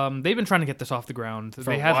 They've been trying to get this off the ground. For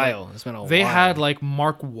they a had while. It's been a They while. had like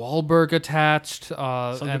Mark Wahlberg attached.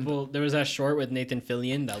 Some And, people. There was that short with Nathan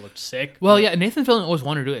Fillion that looked sick. well, yeah, Nathan Fillion always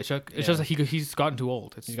wanted to do it. It's Yeah. just that he's gotten too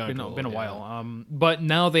old. It's He's gotten been, too been a old, while. But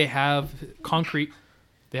now they have concrete.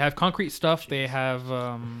 They have concrete stuff. They have.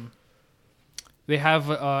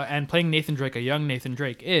 And playing Nathan Drake, a young Nathan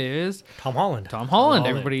Drake, is Tom Holland. Tom Holland. Holland.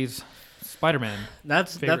 Everybody's Spider-Man.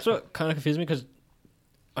 That's favorite what kind of confused me because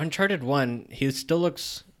Uncharted 1, he still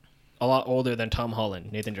looks a lot older than Tom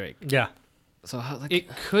Holland, Nathan Drake. Yeah. So how, like, It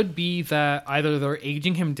could be that either they're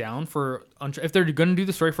aging him down for if they're going to do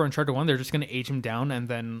the story for Uncharted 1, they're just going to age him down and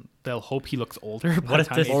then they'll hope he looks older. by What the if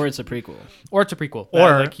time this- he's- or it's a prequel. or it's a prequel,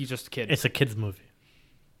 Or like he's just a kid. It's a kids movie.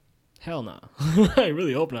 Hell no. I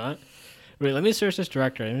really hope not. Wait, let me search this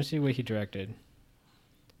director. Let me see what he directed.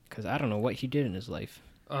 Because I don't know what he did in his life.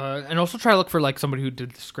 And also try to look for like somebody who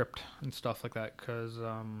did the script and stuff like that. Because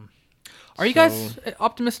are you guys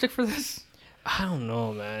optimistic for this? I don't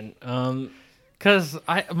know, man. Because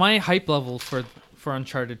my hype levels for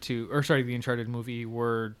Uncharted 2, or sorry, the Uncharted movie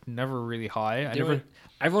were never really high.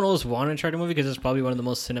 Everyone always wanted an Uncharted movie because it's probably one of the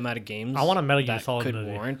most cinematic games. I want a Metal Gear that Solid could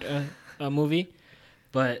movie. warrant a movie,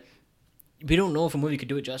 but we don't know if a movie could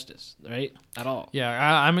do it justice, right? At all.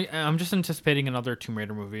 Yeah, I'm just anticipating another Tomb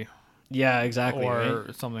Raider movie Yeah, exactly. or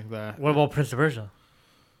right? something like that. What about Prince of Persia?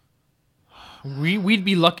 We'd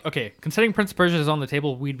be lucky. Okay, considering Prince of Persia is on the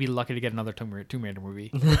table, we'd be lucky to get another Tomb Raider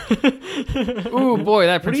movie. Ooh boy,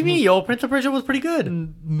 that What Prince do you mean, yo? Prince of Persia was pretty good.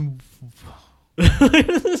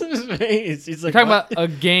 He's You're like, talking what? about a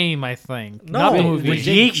game, I think, No, not the with movie.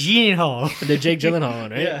 Jake Gyllenhaal. The Jake Gyllenhaal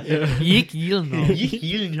one, right? Yeah. Yeek Gyllenhaal. Jake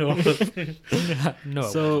Gyllenhaal. No.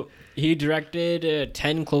 So he directed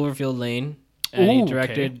 10 Cloverfield Lane, and he Ooh,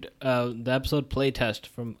 directed the episode Playtest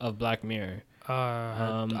of Black Mirror.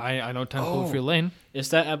 I know 10 oh. Cloverfield Lane. It's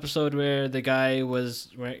that episode where the guy was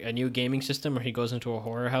a new gaming system where he goes into a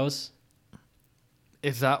horror house.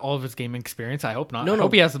 Is that all of his gaming experience? I hope not. No, I no.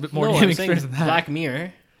 hope he has a bit more No, gaming I'm saying experience than that. Black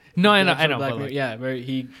Mirror. No, I The know. episode of Black But Mirror, like, yeah, where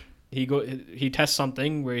he tests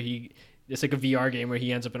something where he it's like a VR game where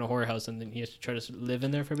he ends up in a horror house and then he has to try to live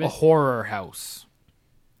in there for a A bit. horror house,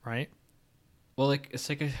 right? Well, like it's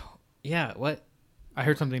like a what? I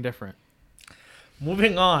heard something different.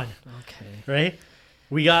 Moving on, Okay. right?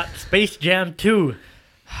 We got Space Jam 2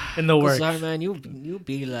 in the works. Sorry, man. You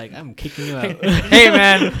be like, I'm kicking you out. Hey,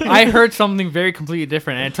 man, I heard something very completely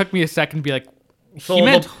different, and it took me a second to be like, So he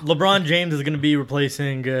meant LeBron James is going to be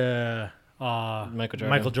replacing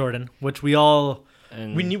Michael Jordan, which we all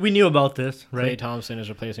And we knew about this, Klay right? Thompson is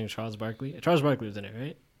replacing Charles Barkley. Charles Barkley was in it,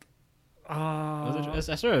 right? I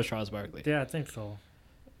swear it was Charles Barkley. Yeah, I think so.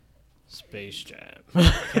 Space Jam.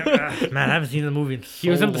 Man, I haven't seen the movie in so He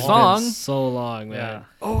was in the long. song. So long, man. Yeah.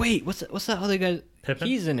 Oh wait, what's that other guy? Pippen?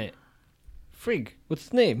 He's in it. Frig, what's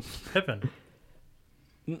his name? Pippen.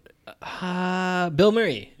 Bill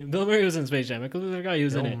Murray. Bill Murray was in Space Jam. I forgot he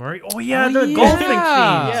was in Bill it. Murray. Oh yeah, Oh, the yeah. golfing scene.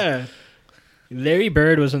 Yeah. Larry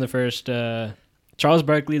Bird was in the first. Charles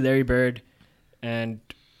Barkley, Larry Bird, and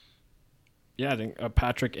I think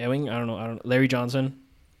Patrick Ewing. I don't know. Larry Johnson.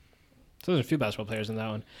 So there's a few basketball players in that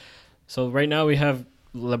one. So right now we have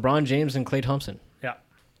LeBron James and Klay Thompson. Yeah.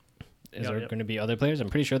 Is Yep, there yep. going to be other players? I'm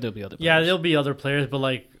pretty sure there'll be other players. Yeah, there'll be other players, but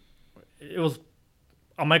like, it was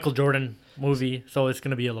a Michael Jordan movie, so it's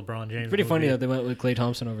gonna be a LeBron James. Pretty funny movie. that they went with Klay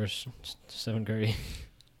Thompson over Stephen Curry.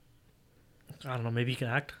 I don't know. Maybe he can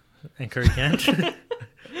act, and Curry can't.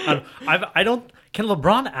 I don't. Can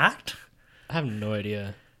LeBron act? I have no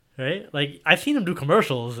idea. Right? Like I've seen him do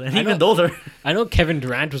commercials, and I even know- those are. I know Kevin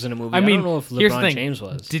Durant was in a movie. I I mean, don't know if here's the LeBron thing. James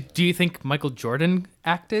was. Do you think Michael Jordan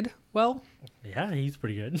acted well? Yeah, he's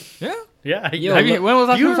pretty good. Yeah. Yeah. Yo, Have you, when was the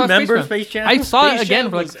last Do you time saw remember Space Space Jam? I saw it Space again Jam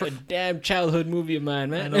for like. was a damn childhood movie of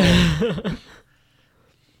mine, man. I know.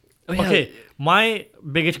 Oh, yeah. Okay, my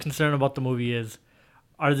biggest concern about the movie is,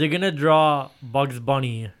 are they gonna draw Bugs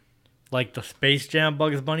Bunny, like the Space Jam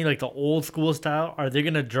Bugs Bunny, like the old school style? Are they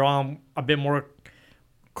gonna draw him a bit more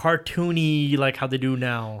cartoony, like how they do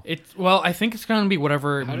now? I think it's gonna be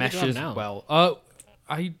whatever How do they draw meshes now? well.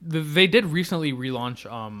 They did recently relaunch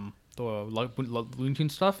the Looney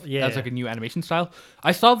Tunes stuff. Yeah. That's like a new animation style.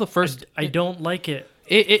 I saw the first. I don't like it.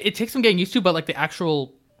 It takes some getting used to, but like the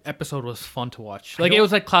actual episode was fun to watch. Like it don't-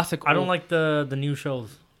 was like classic. I don't like the new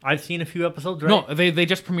shows. I've seen a few episodes. Right? No, they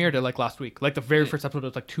just premiered it like last week. Like the very first episode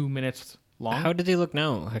was like 2 minutes long. How did they look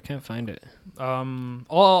now? I can't find it.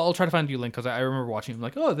 I'll try to find you a link because I remember watching them.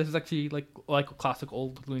 Like, oh, this is actually like classic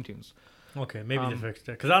old Looney Tunes. Okay, maybe they fixed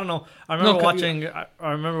it because I don't know. I remember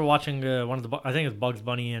watching one of the. I think it's Bugs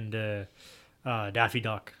Bunny and Daffy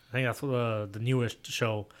Duck. I think that's what the newest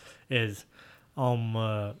show is.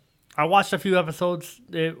 I watched a few episodes.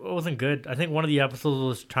 It wasn't good. I think one of the episodes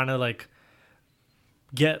was trying to like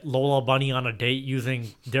get Lola Bunny on a date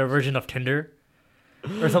using their version of Tinder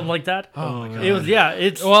or something like that. Oh my God. It was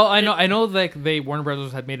It's Well, I know like Warner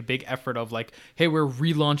Brothers had made a big effort of like, hey, we're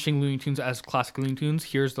relaunching Looney Tunes as classic Looney Tunes.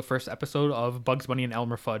 Here's the first episode of Bugs Bunny and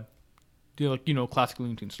Elmer Fudd. Classic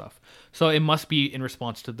Looney Tunes stuff. So it must be in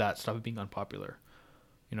response to that stuff being unpopular.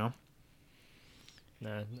 Nah.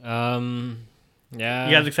 Yeah.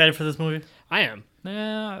 You guys excited for this movie? I am.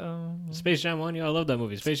 Yeah. Space Jam 1, I love that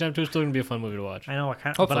movie. Space Jam 2 is still going to be a fun movie to watch. I know I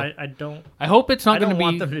can't, Hope but so. I don't. I hope it's I not going don't to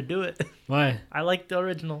want be. them to do it. Why? I like the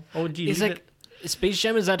original. Oh, geez. It's like Space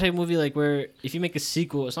Jam is that type of movie like where if you make a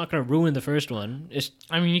sequel, it's not going to ruin the first one. It's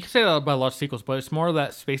I mean, you can say that about a lot of sequels, but it's more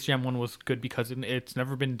that Space Jam 1 was good because it's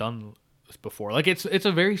never been done before. Like it's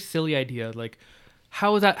a very silly idea. Like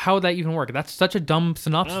how would that even work? That's such a dumb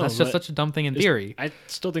synopsis. I know, That's just but such a dumb thing in theory. I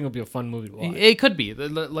still think it'll be a fun movie to watch. It could be.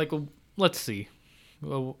 Like let's see.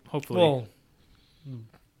 Well, hopefully. Well,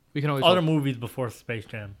 we can always other hope. movies before Space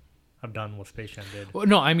Jam have done what Space Jam did. Well,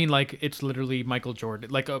 no, I mean like it's literally Michael Jordan,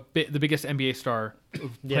 like the biggest NBA star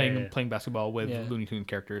playing basketball with Yeah. Looney Tunes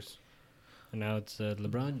characters. And now it's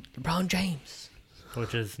LeBron James.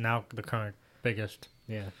 Which is now the current biggest.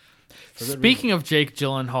 Yeah. Speaking of Jake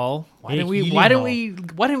Gyllenhaal, why didn't we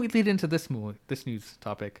lead into this news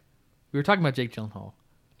topic? We were talking about Jake Gyllenhaal.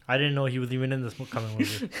 I didn't know he was even in this coming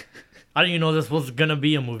movie. I didn't even know this was gonna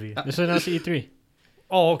be a movie. This is announced at E3.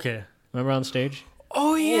 Oh, okay. Remember on stage?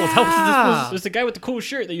 Oh yeah, that There's the guy with the cool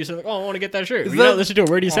shirt that you said, like, oh, I want to get that shirt. The- You not listen to a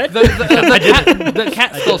word he said? the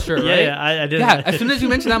cat skull shirt, right? Yeah, I did. Yeah, as soon as you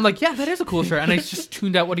mentioned that, I'm like, yeah, that is a cool shirt. And I just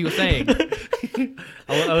tuned out what he was saying.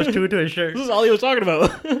 I was true to his shirt. This is all he was talking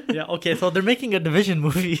about. Yeah, okay, so they're making a Division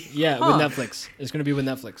movie. Yeah, Huh. with Netflix. It's going to be with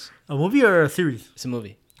Netflix. A movie or a series? It's a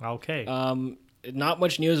movie. Okay. Not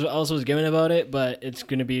much news else was given about it, but it's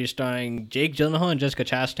going to be starring Jake Gyllenhaal and Jessica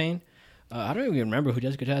Chastain. I don't even remember who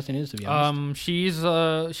Jessica Chastain is, to be honest. She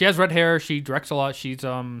has red hair. She directs a lot. She's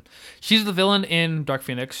the villain in Dark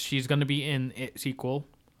Phoenix. She's gonna be in It sequel.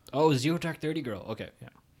 Oh, Zero Dark 30 Girl. Okay. Yeah.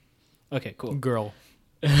 Okay, cool. Girl.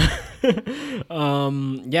 Yeah,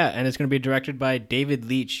 and it's gonna be directed by David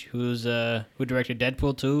Leitch, who directed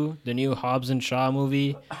Deadpool 2, the new Hobbs and Shaw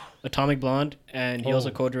movie, Atomic Blonde, and he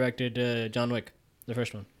also co-directed John Wick, the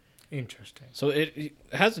first one. Interesting. So it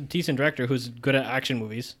has a decent director who's good at action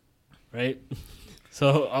movies, right?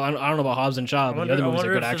 So I don't know about Hobbs and Shaw, but the other movies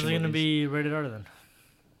are good action movies. Is going to movies. be rated R then?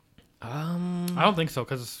 I don't think so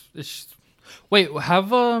because it's. Wait,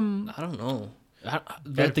 have I don't know.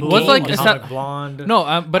 The Deadpool, What's like- game, it's Atomic not- Blonde. no, but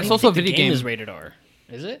I it's don't also a think the video game. is rated R.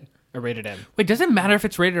 Is it or rated M? Wait, does it matter if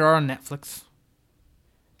it's rated R on Netflix?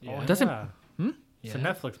 Yeah. Doesn't- Yeah. It's a Yeah.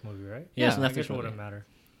 Netflix movie, right? Yeah, it's a Yeah, I Netflix guess it movie. wouldn't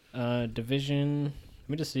matter. Division. Let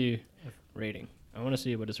me just see rating. I want to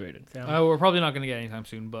see what it's rated. Damn. We're probably not gonna get it anytime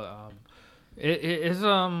soon, but it is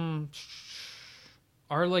our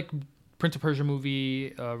like Prince of Persia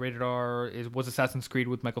movie rated R was Assassin's Creed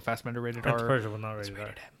with Michael Fassbender rated Prince R. of Persia was not rated R.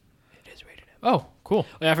 M. It is rated M. Oh, cool.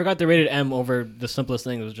 Oh, yeah, I forgot the rated M over the simplest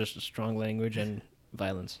thing was just strong language and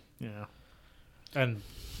violence. Yeah. And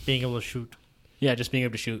being able to shoot. Yeah, just being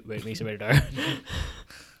able to shoot makes it rated R.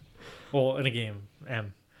 Well, in a game,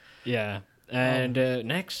 M. Yeah. And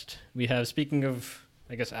next, we have, speaking of,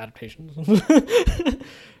 I guess, adaptations.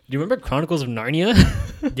 Do you remember Chronicles of Narnia?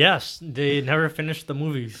 Yes, they never finished the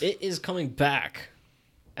movies. It is coming back.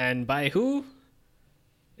 And by who?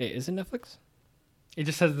 Is it Netflix? It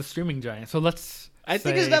just says the streaming giant. So let's. I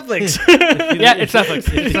think it's say- Netflix. Yeah, it's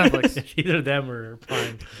Netflix. It's Netflix. It's either them or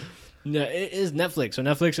Prime. No, it is Netflix. So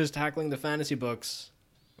Netflix is tackling the fantasy books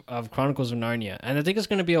of Chronicles of Narnia. And I think it's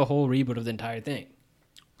going to be a whole reboot of the entire thing.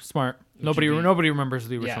 Smart. Which Nobody would be- remembers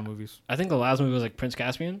the original Yeah. movies. I think the last movie was like Prince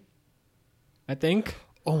Caspian. I think.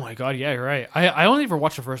 Oh my god, yeah, you're right. I only ever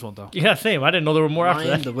watched the first one though. Yeah, same. I didn't know there were more after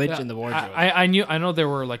Lion, that. the Witch, Yeah, and the Wardrobe. I know there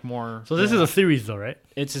were like more. So this is a series, though, right?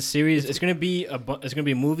 It's a series. It's gonna be it's gonna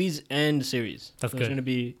be movies and series. That's So good. It's gonna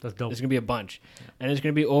be That's dope. It's gonna be a bunch, and it's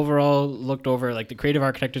gonna be overall looked over. Like the creative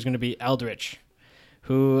architect is gonna be Eldritch,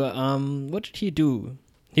 who what did he do?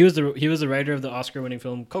 He was the writer of the Oscar-winning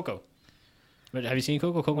film Coco. But have you seen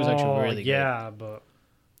Coco? Coco's actually really good. yeah, but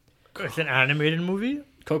it's an animated movie.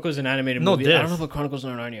 Coco's an animated No, movie. I don't this. know about Chronicles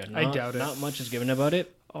of Narnia. I doubt it. Not much is given about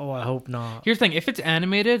it. Oh, I hope not. Here's the thing: if it's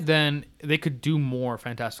animated, then they could do more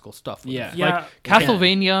fantastical stuff. with Yeah. it. Yeah, like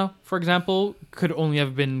Castlevania, for example, could only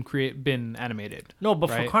have been animated. No,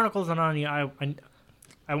 but for Right. Chronicles of Narnia,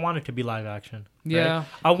 I want it to be live action. right? Yeah.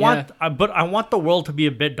 But I want the world to be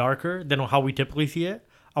a bit darker than how we typically see it.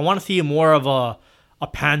 I want to see more of a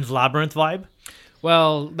Pan's Labyrinth vibe.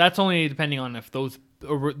 Well, that's only depending on if the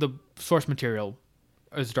source material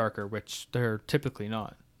is darker, which they're typically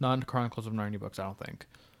not. Not in Chronicles of Narnia books, I don't think.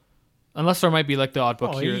 Unless there might be like the odd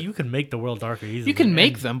book Oh, here. you can make the world darker easily. You can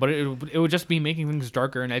make And- them, but it would just be making things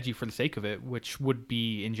darker and edgy for the sake of it, which would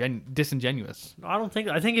be disingenuous. I don't think.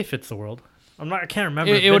 I think it fits the world. I can't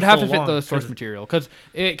remember. It It's would been have so to fit long, the source 'cause- material because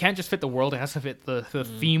it can't just fit the world. It has to fit the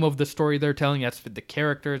theme of the story they're telling. It has to fit the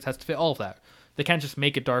characters. It has to fit all of that. They can't just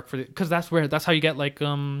make it dark because that's how you get like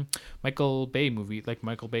Michael Bay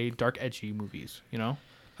dark edgy movies. You know,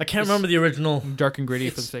 I can't remember the original. dark and gritty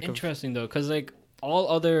for the It's sake of. interesting though, because like all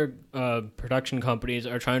other production companies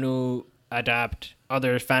are trying to adapt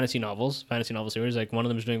other fantasy novel series. Like one of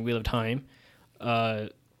them is doing Wheel of Time.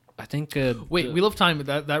 I think. Wait, Wheel of Time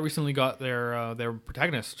that recently got their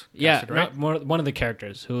protagonist. Yeah, casted, right? one of the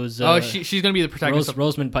characters who's. She's gonna be the protagonist.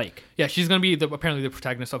 Rosamund Pike. Yeah, she's gonna be apparently the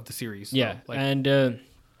protagonist of the series. So, Yeah, like, and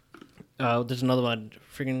there's another one.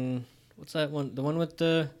 Freaking, what's that one? The one with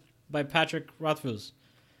by Patrick Rothfuss.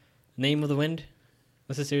 Name of the Wind.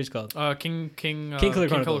 What's the series called? King Killer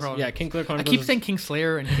Chronicles. Yeah, King Killer I Chronicles. keep saying King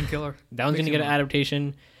Slayer and King Killer. that one's gonna get an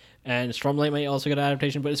adaptation, and Stormlight might also get an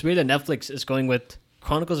adaptation. But it's weird that Netflix is going with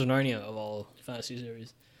Chronicles of Narnia of all fantasy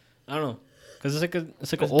series. I don't know, because it's like an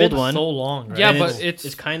It's old been one. so long. Right? Yeah, and but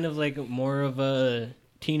it's kind of like more of a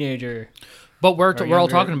teenager. But we're all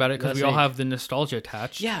younger, talking about it because less we all age. have the nostalgia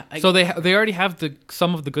attached. Yeah, So they already have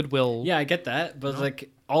some of the goodwill. Yeah, I get that, but like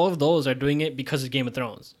all of those are doing it because of Game of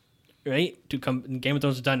Thrones, right? Game of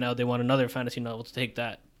Thrones is done now. They want another fantasy novel to take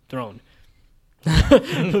that throne.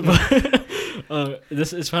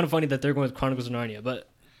 This is kind of funny that they're going with Chronicles of Narnia, but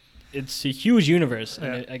it's a huge universe,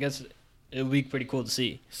 and I guess it would be pretty cool to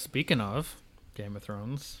see. Speaking of Game of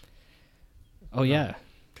Thrones, Oh yeah,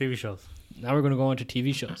 TV shows. now we're going to go on to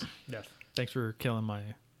TV shows. Yes. thanks for killing my.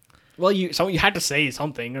 Well, you had to say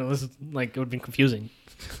something, or this is like it would have been confusing.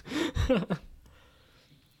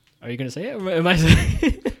 Are you going to say it? Or am I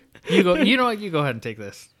saying? You go. You know what? You go ahead and take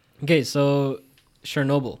this. Okay, so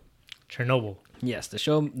Chernobyl. Yes,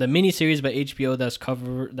 the mini series by HBO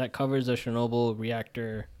that covers the Chernobyl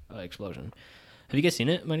reactor explosion Have you guys seen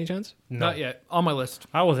it by any chance? No. Not yet. On my list.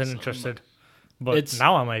 I wasn't interested, but It's-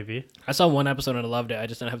 now I might be. I saw one episode and I loved it. I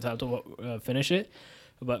just didn't have time to finish it.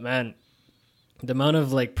 But man, the amount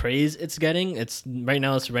of like praise it's getting, it's right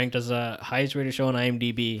now it's ranked as a highest rated show on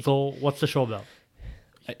IMDb. So what's the show about?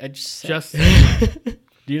 I just Just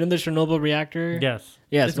do you know the Chernobyl reactor? Yes.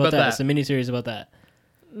 Yeah, It's it's about about that. that. It's a miniseries about that.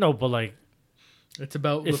 No, but like, it's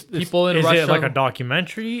about it's, the people in is Russia. it like a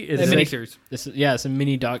documentary? Is a it miniseries. It's a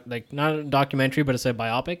mini doc, like not a documentary, but it's a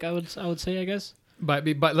biopic. I would say, I guess. But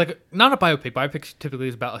like not a biopic. Biopic typically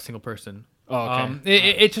is about a single person. Oh, okay.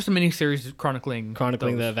 It's just a miniseries chronicling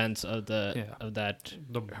Chronicling the those. events of the Yeah. of that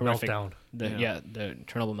the horrific meltdown? the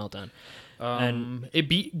Chernobyl meltdown. And it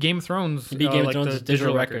beat Game of Thrones. It beat Game of like Thrones' the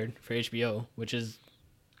digital record for HBO, which is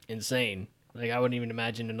insane. Like I wouldn't even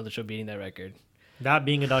imagine another show beating that record. That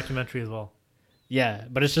being a documentary as well. Yeah,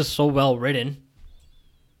 but it's just so well written.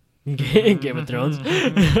 Game of Thrones.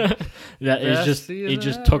 That is just Bestie it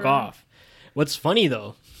just took ever. off. What's funny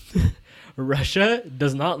though, Russia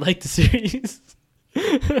does not like the series.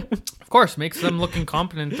 Of course, makes them look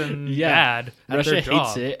incompetent and Yeah. bad at Russia their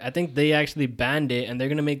hates job. it. I think they actually banned it, and they're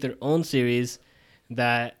gonna make their own series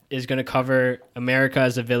that is gonna cover America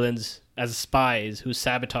as the villains, as spies who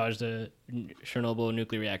sabotaged the Chernobyl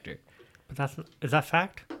nuclear reactor. But is that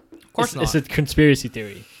fact? Of course It's not. a conspiracy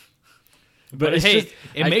theory. But it's hey, just,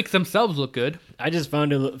 it I- makes themselves look good. I just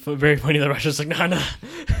found it very funny that Russia's like, nah,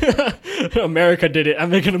 America did it. I'm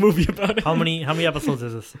making a movie about it. How many episodes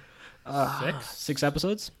is this? 6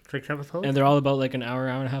 episodes, 6 episodes? and they're all about like an hour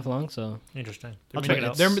and a half long. So Interesting. They're I'll check it mini-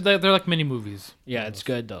 out. They're like mini movies. yeah, it's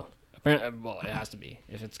good though. Apparently, well, it has to be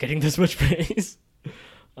if it's getting this much praise.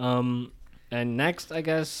 And next, I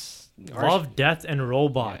guess, Love, Death, and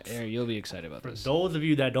Robots. Yeah, Aaron, you'll be excited about For this. those of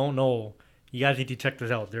you that don't know, you guys need to check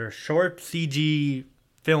this out. They're short CG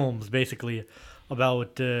films, basically,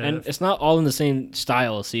 about... And it's not all in the same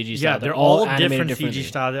style, CG style. yeah, they're all animated different CG differently,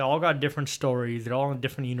 style. They all got different stories. They're all in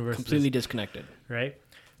different universes. completely disconnected. Right?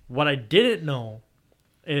 What I didn't know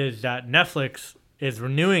is that Netflix is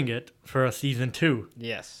renewing it for a season 2,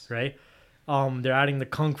 Yes. right? They're adding the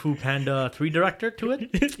Kung Fu Panda 3 director to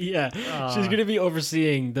it. Yeah, she's gonna be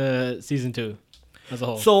overseeing the season 2 as a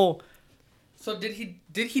whole. So did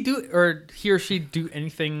he do or he or she do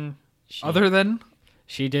anything other than?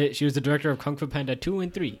 She did. She was the director of Kung Fu Panda 2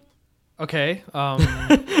 and 3. Okay. I'll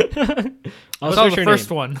I saw search the her first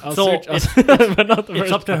name. one. I'll So search, but not the It's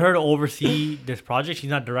first up to one. her to oversee this project. She's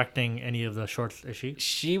not directing any of the shorts, is she?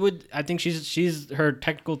 She would. I think she's her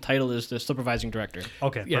technical title is the supervising director.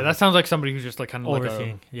 Okay. Yeah, that perfect. sounds like somebody who's just like kind of like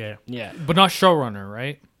overseeing. Yeah. Yeah. but not showrunner,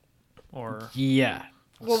 right? Or Yeah.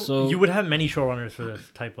 Well, so you would have many showrunners for this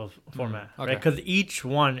type of format, right? okay. Because each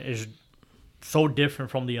one is so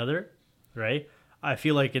different from the other, right? I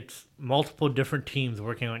feel like it's multiple different teams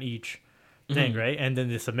working on each thing, right? And then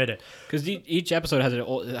they submit it. because each episode has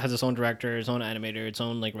its own director, its own animator, its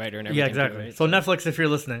own like writer and everything. Yeah, exactly. Too, right? So Netflix, if you're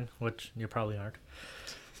listening, which you probably aren't,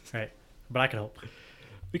 right? But I can hope.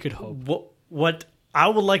 we could hope. What I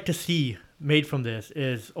would like to see made from this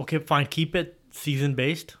is, okay, fine, keep it season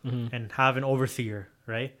based and have an overseer,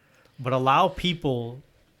 right? But allow people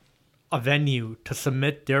a venue to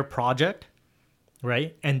submit their project,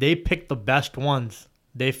 right? And they pick the best ones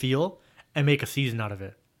they feel and make a season out of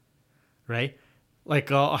it, right? Like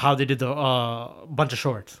how they did the bunch of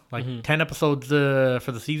shorts, like 10 episodes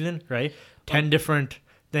for the season, right? 10 different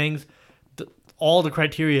things. All the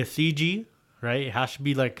criteria is CG, right? It has to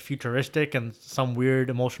be like futuristic and some weird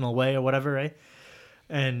emotional way or whatever, right?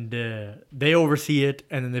 And they oversee it,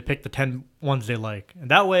 and then they pick the 10 ones they like.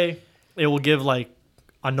 And that way, it will give like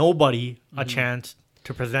a nobody a chance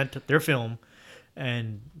to present their film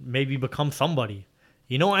and maybe become somebody,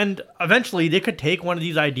 you know? And eventually, they could take one of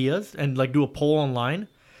these ideas and like do a poll online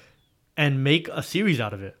and make a series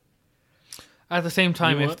out of it. at the same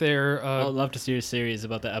time, You know if what? they're I'd love to see a series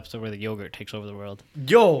about the episode where the yogurt takes over the world.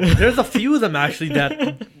 Yo, there's a few of them actually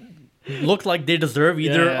that look like they deserve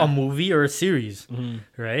either Yeah. a movie or a series,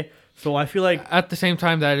 right? So I feel like at the same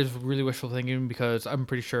time, that is really wishful thinking because I'm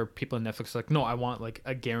pretty sure people in Netflix are like, no, I want like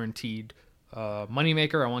a guaranteed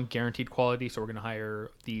moneymaker. I want guaranteed quality. So we're going to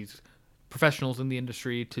hire these professionals in the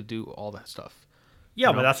industry to do all that stuff.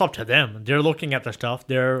 yeah, but that's up to them. They're looking at the stuff.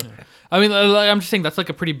 They're I mean, I'm just saying that's like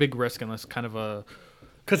a pretty big risk unless kind of a...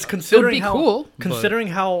 because It would considering be how cool. considering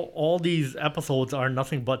how all these episodes are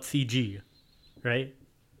nothing but CG, right?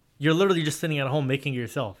 You're literally just sitting at home making it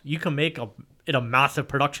yourself. You can make it a massive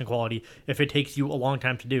production quality if it takes you a long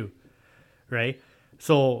time to do, right?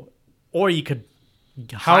 So, or you could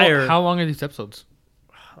hire. How long are these episodes?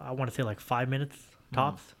 I want to say like 5 minutes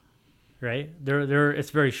tops, right? They're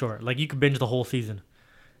it's very short. Like you could binge the whole season,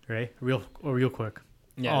 right? Real quick.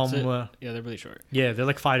 Yeah, yeah, they're really short. Yeah, they're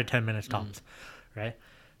like 5 to 10 minutes tops, right?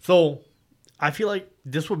 So I feel like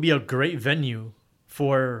this would be a great venue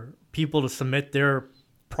for people to submit their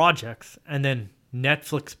projects, and then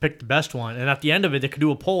Netflix pick the best one. And at the end of it, they could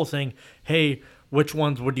do a poll saying, hey, which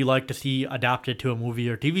ones would you like to see adapted to a movie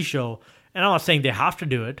or TV show? And I'm not saying they have to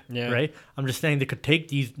do it, right? I'm just saying they could take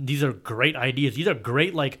these. These are great ideas. These are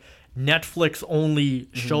great, like, Netflix-only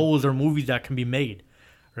shows or movies that can be made,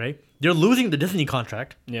 right? They're losing the Disney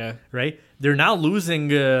contract, right? They're now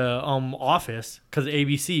losing Office because of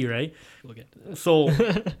ABC, right? We'll get to that. So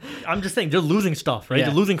I'm just saying they're losing stuff, right? Yeah.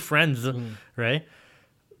 They're losing Friends, right?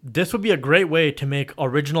 This would be a great way to make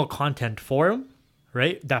original content for them,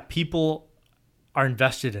 right? That people are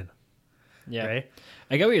invested in, right?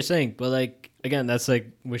 I get what you're saying, but like again, that's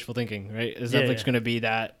like wishful thinking, right? Is Netflix going to be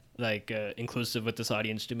that like inclusive with this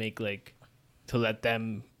audience to make like to let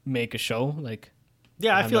them make a show? Like,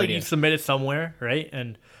 yeah, I feel like you submit it somewhere, right?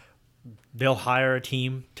 And they'll hire a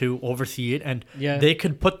team to oversee it, and they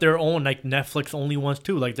could put their own like Netflix only ones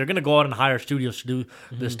too. Like they're gonna go out and hire studios to do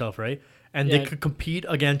this stuff, right? And they could compete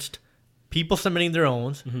against people submitting their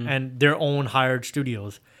own and their own hired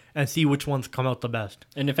studios, and see which ones come out the best.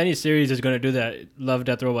 And if any series is going to do that, Love,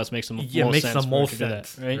 Death, Robots makes the most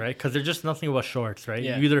sense, right? Because they're just nothing but shorts, right?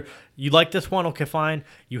 Yeah. You like this one, okay, fine.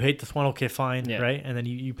 You hate this one, okay, fine, right? And then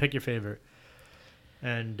you pick your favorite.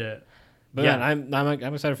 And but yeah,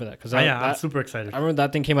 I'm excited for that because I'm super excited. I remember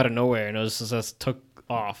that thing came out of nowhere and it was just took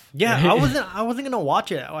off. Yeah, I wasn't gonna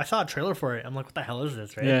watch it. I saw a trailer for it. I'm like, what the hell is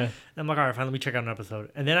this, right? Yeah. And I'm like, all right, fine, let me check out an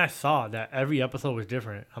episode. And then I saw that every episode was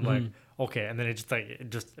different. I'm like, okay, and then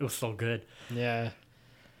it was so good. Yeah.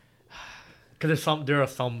 Because there are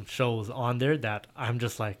some shows on there that I'm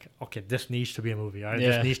just like, okay, this needs to be a movie. Or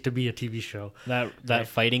this needs to be a TV show. That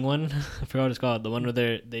fighting one, I forgot what it's called. The one where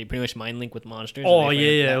they pretty much mind link with monsters. Oh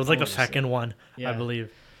yeah. It was like the second one, I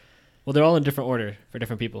believe. Well, they're all in different order for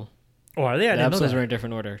different people. Oh, are they? The episodes are in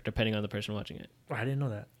different order depending on the person watching it. Oh, I didn't know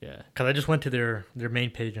that. Yeah. Because I just went to their main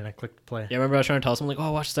page and I clicked play. Yeah, I remember I was trying to tell someone, like,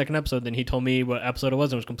 oh, watch the second episode. Then he told me what episode it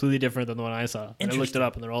was, and it was completely different than the one I saw. And I looked it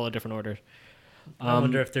up, and they're all in different orders. I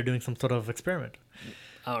wonder if they're doing some sort of experiment.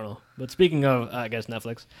 I don't know. But speaking of, I guess,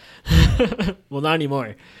 Netflix. Well, not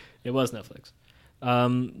anymore. It was Netflix.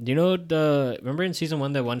 Do you know remember in season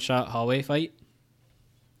 1 that one-shot hallway fight?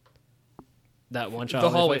 That one-shot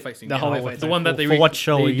hallway fight scene. The hallway fight. The one that for what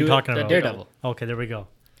show are you talking about? Daredevil. Okay, there we go.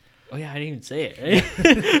 Oh yeah, I didn't even say it.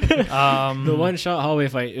 Right? The one-shot hallway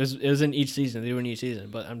fight. It was in each season. They were in each season.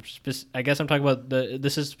 But I guess I'm talking about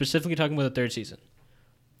this is specifically talking about the third season.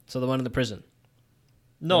 So the one in the prison.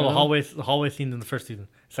 No, the hallway scene in the first season.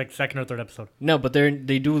 It's like second or third episode. No, but they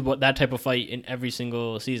do that type of fight in every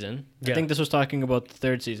single season. I think this was talking about the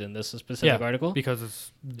third season. This is a specific article because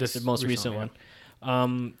it's this is the most recent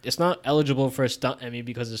one. It's not eligible for a stunt Emmy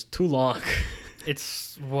because it's too long.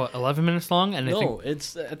 It's 11 minutes long, and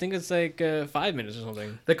I think it's like 5 minutes or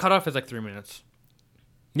something. The cutoff is like 3 minutes.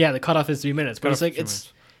 Yeah, the cutoff is 3 minutes, but it's like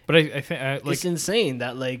But I think it's insane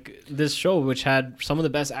that like this show, which had some of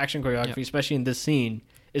the best action choreography, especially in this scene,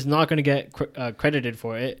 is not going to get credited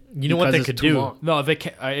for it. You know what they could do? Long. No, they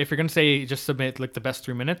can, if you're going to say just submit like the best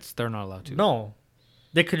 3 minutes, they're not allowed to. No,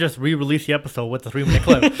 they could just re-release the episode with the 3-minute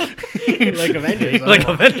clip, like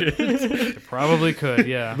Avengers. They probably could,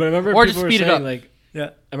 yeah. But I remember or people just speed were saying, it up. like,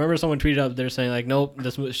 I remember someone tweeted up. They're saying like, nope,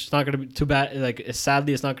 this is not going to be too bad. Like,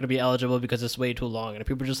 sadly, it's not going to be eligible because it's way too long. And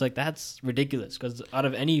people are just like, that's ridiculous. Because out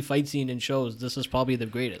of any fight scene in shows, this is probably the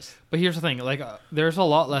greatest. But here's the thing: like, there's a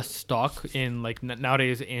lot less stock in like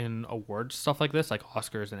nowadays in awards stuff like this, like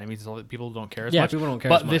Oscars and Emmys. People don't care as much. Yeah, people don't care.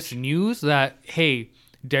 But as much. this news that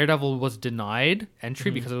Daredevil was denied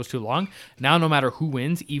entry because it was too long. Now, no matter who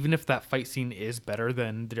wins, even if that fight scene is better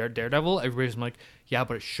than Daredevil, everybody's like, yeah,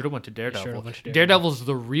 but it should have went to Daredevil. Daredevil's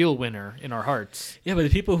the real winner in our hearts. Yeah, but the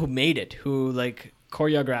people who made it, who like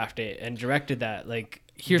choreographed it and directed that, like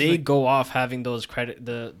they go off having those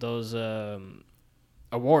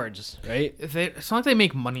awards, right? It's not like they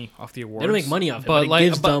make money off the awards. They don't make money off it, but it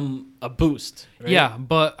gives them a boost. Right? Yeah,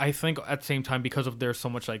 but I think at the same time, because of there's so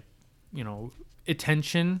much like,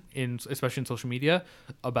 attention especially in social media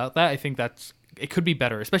about that, I think it could be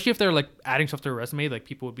better, especially if they're like adding stuff to their resume. Like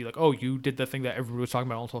people would be like, oh, you did the thing that everybody was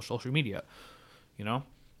talking about on social media.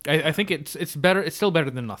 I think it's better. It's still better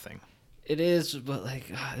than nothing. It is, but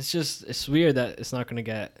like it's weird that it's not going to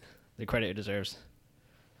get the credit it deserves.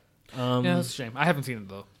 Yeah, that's a shame. I haven't seen it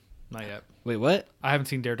though, not yet. Wait, what? I haven't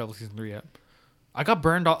seen Daredevil season 3 yet. I got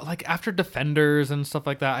burned off like after Defenders and stuff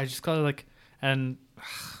like that. I just got like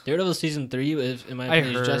Daredevil season 3 is, in my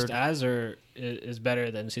opinion, is just as or is better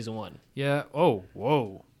than season 1. Yeah. Oh,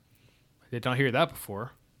 whoa! I did not hear that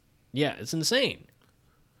before. Yeah, it's insane.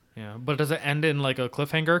 Yeah, but does it end in like a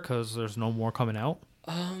cliffhanger because there's no more coming out?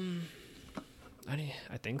 I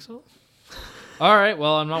think so. All right,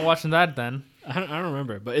 well, I'm not watching that then. I don't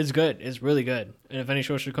remember, but it's good. It's really good. And if any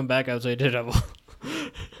show should come back, I would say Daredevil.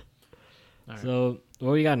 Right. So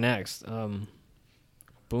what we got next?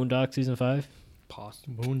 Boondock season 5.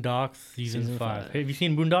 Possible. Boondocks season Season 5. five. Have you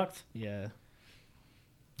seen Boondocks? Yeah.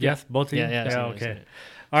 Yes, both of you. Yeah. I've seen it, I've Okay. seen it.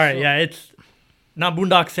 All right. So- Yeah, it's not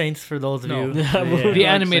Boondock Saints for those of No. you. The Boondock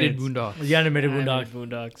animated Saints. Boondocks. The animated Boondocks,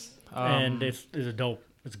 Boondocks. and it's dope.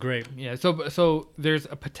 It's great. Yeah, so there's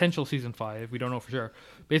a potential season 5. We don't know for sure.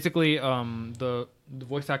 Basically, the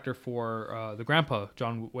voice actor for the grandpa,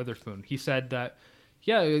 John Witherspoon, he said that,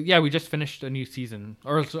 yeah, we just finished a new season,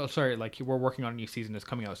 or sorry, like we're working on a new season that's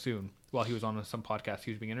coming out soon. While he was on some podcast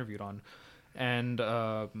he was being interviewed on, and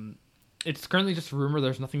it's currently just a rumor.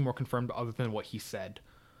 There's nothing more confirmed other than what he said.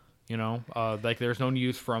 You know, like there's no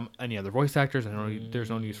news from any other voice actors. There's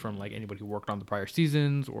no news from like anybody who worked on the prior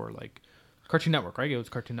seasons or like Cartoon Network, right? It was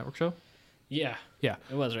a Cartoon Network show. Yeah. Yeah.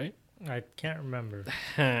 It was, right? I can't remember.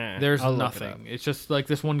 There's I'll look it nothing. It's just like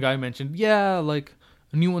this one guy mentioned, yeah, like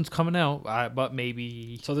a new one's coming out, but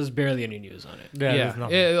maybe. So there's barely any news on it. Yeah, there's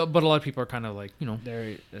nothing. But a lot of people are kind of like, you know.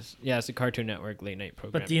 It's a Cartoon Network late night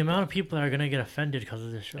program. But the amount of people that are gonna get offended because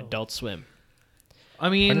of this show. Adult Swim. I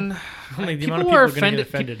mean, Like, the people amount of were people are gonna get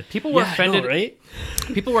offended. offended. People were Yeah, I know, offended, right?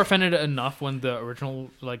 People were offended enough when the original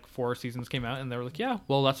like 4 seasons came out, and they were like, "Yeah,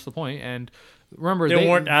 well, that's the point." And remember, They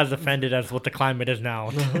weren't as offended as what the climate is now.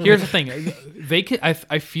 Here's the thing: they can. I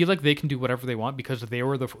feel like they can do whatever they want because they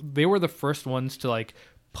were the first ones to like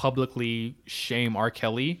publicly shame R.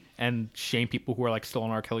 Kelly and shame people who are like still on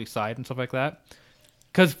R. Kelly's side and stuff like that.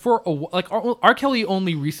 Because R. Kelly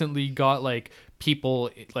only recently got like people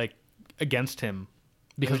like against him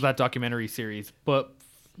because of that documentary series, but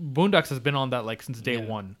Boondocks has been on that like since day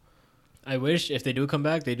one. I wish if they do come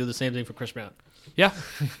back, they do the same thing for Chris Brown. Yeah,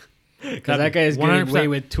 Because that guy is getting 100%. away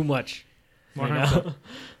with too much. right now. 100%.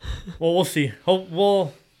 Well, we'll see.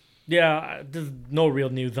 Yeah, there's no real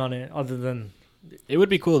news on it other than It would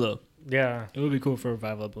be cool, though. yeah. It would be cool for a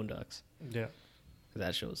revival of Boondocks. Yeah.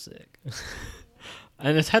 That show was sick.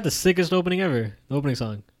 And it's had the sickest opening ever. The opening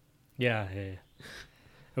song. Yeah. It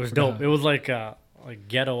was dope. It was like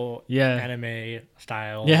ghetto Yeah. anime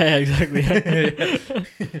style. Yeah, exactly.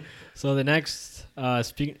 So the next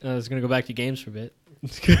is going to go back to games for a bit.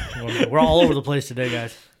 We're all over the place today,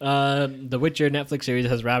 guys. The Witcher Netflix series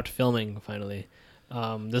has wrapped filming finally.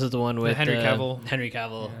 This is the one with Henry Cavill. Henry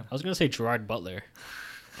Cavill. Yeah. I was gonna say Gerard Butler.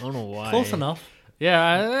 I don't know why. Close enough.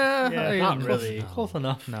 Yeah, not really. Close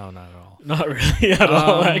enough. No, not at all. Not really at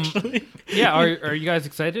all, actually. Yeah, are you guys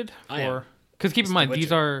excited? I am. Because keep It's in The mind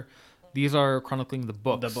Witcher. these are chronicling the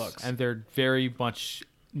books. The books. And they're very much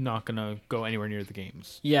not gonna go anywhere near the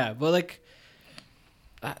games. Yeah, but like,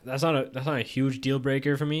 that's not a huge deal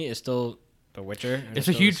breaker for me. It's still The Witcher. and It's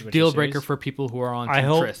a still huge the Witcher deal series. breaker for people who are on Team I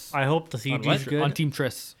hope Triss. the CG what? is good. On Team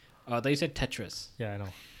Triss. Oh, I thought you said Tetris. Yeah, I know.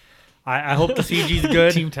 I hope the CG is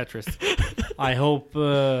good. Team Tetris. I hope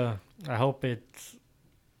it's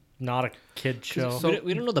not a kid show. So-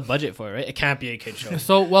 we don't know the budget for it, right? It can't be a kid show.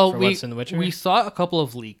 So For what's in The Witcher? we saw a couple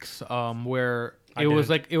of leaks where I it was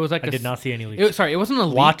didn't. like I a did not see any leaks. It wasn't a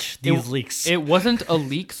leak. Watch these It- leaks. It wasn't a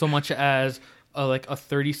leak so much as like a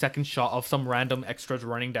 30-second shot of some random extras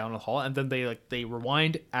running down the hall, and then they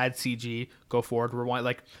rewind, add CG, go forward, rewind.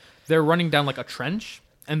 Like they're running down like a trench,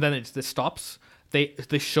 and then this stops. They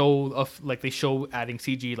show adding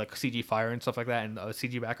CG, like CG fire and stuff like that, and a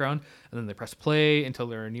CG background, and then they press play until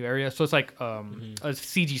they're in a new area. So it's like a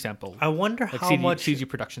CG sample, I wonder like how much CG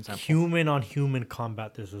production sample. human on human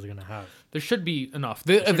combat this is gonna have. There should be enough.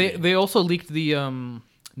 They also leaked the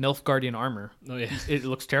Nilfgaardian armor. Oh yeah, It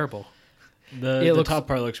looks terrible. the top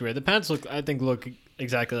part looks weird. The pants look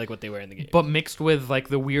exactly like what they wear in the game. But mixed with like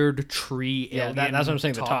the weird tree yeah, alien that's what I'm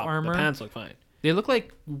saying. The top armor. the pants look fine. They look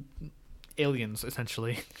like aliens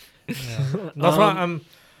essentially. That's why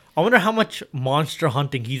I wonder how much monster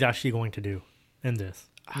hunting he's actually going to do in this.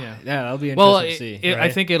 Yeah. Yeah, that'll be Well, interesting to see. I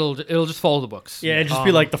right? think it'll just follow the books. Yeah, it'd just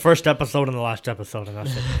be like the first episode and the last episode, and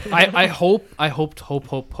that's it. I hope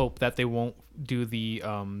that they won't do the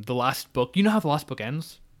last book. You know how the last book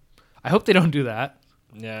ends? I hope they don't do that.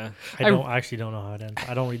 Yeah, I actually don't know how it ends.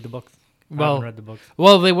 I don't read the books. I Well- haven't read the books.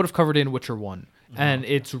 Well, they would have covered it in Witcher 1. And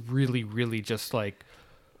it's really, really just like...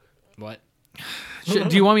 what? Do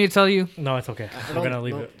you want me to tell you? No, it's okay. We're don't- gonna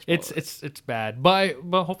leave no. it. It's bad. But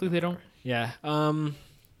hopefully they don't. Yeah.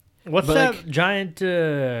 What's but, that like- giant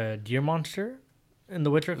deer monster in The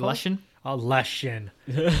Witcher called? Leshen? A Leshen.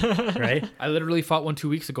 Right? I literally fought one 2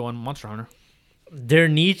 weeks ago on Monster Hunter. there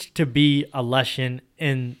needs to be a lesson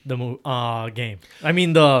in the game. I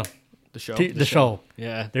mean the The show. the show.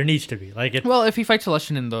 Yeah. There needs to be like it. Well, if he fights a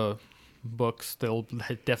lesson in the books, they'll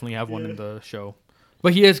definitely have one in the show.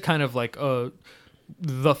 But he is kind of like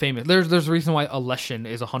the famous. There's a reason why a lesson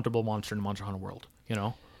is a huntable monster in Monster Hunter World. You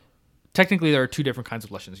know, technically there are two different kinds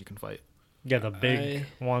of lessons you can fight. Yeah, the big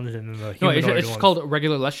ones and then the No, humanoid it's just ones. called a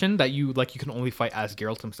regular lesson that you can only fight as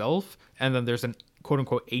Geralt himself, and then there's an quote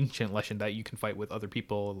unquote ancient lesson that you can fight with other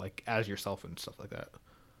people like as yourself and stuff like that.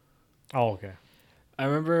 Oh, okay. I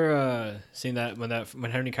remember seeing that when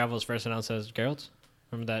Henry Cavill was first announced as Geralt.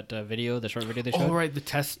 Remember that video, the short video they showed? Oh right, the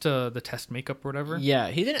test makeup or whatever. Yeah,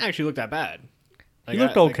 he didn't actually look that bad. He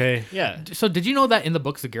looked okay. Yeah. So did you know that in the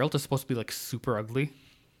books the Geralt is supposed to be like super ugly?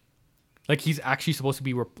 Like he's actually supposed to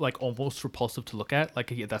be like almost repulsive to look at.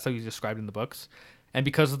 Like that's how he's described in the books. And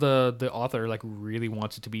because the author like really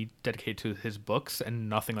wants it to be dedicated to his books and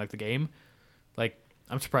nothing like the game, like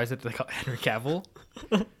I'm surprised that they got Henry Cavill.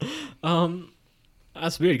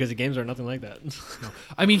 That's weird because the games are nothing like that.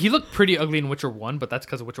 I mean, he looked pretty ugly in Witcher 1, but that's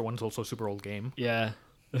because Witcher 1 is also a super old game. Yeah.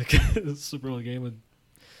 It's a super old game with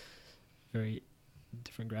very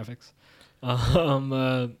different graphics.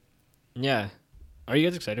 Yeah. Are you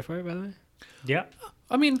guys excited for it, by the way? Yeah,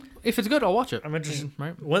 I mean, if it's good, I'll watch it. I'm interested.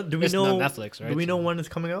 Right? What do we It's know? not Netflix, right? Do we know So- when it's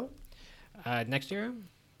coming out? Next year?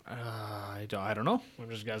 I don't know. I'm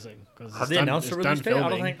just guessing. Have they announced a release date?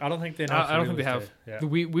 I don't think they announced. I don't think they have. Yeah.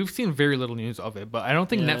 We've seen very little news of it, but I don't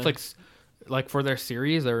think Yeah. Netflix, like for their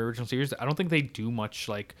original series, I don't think they do much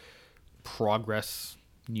like progress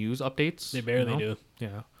news updates. They barely you know? do.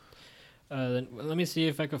 Yeah. Then, let me see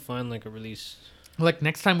if I could find like a release. Like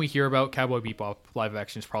next time we hear about Cowboy Bebop live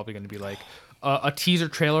action is probably going to be like a teaser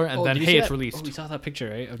trailer, and then did you hey, see it's that? released. Oh, we saw that picture,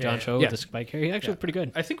 right, of John Yeah. Cho Yeah. with the spike hair. He actually looked pretty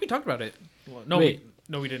good. I think we talked about it. No, Wait.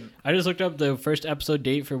 we didn't. I just looked up the first episode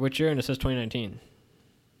date for Witcher, and it says 2019.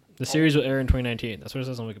 The series will air in 2019. That's what it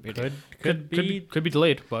says on Wikipedia. Could be Could be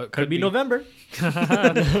delayed, but could be November.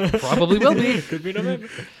 Probably will be. Could be November.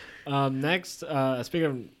 Next, speaking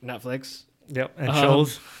of Netflix, Yep, and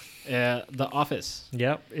shows. The Office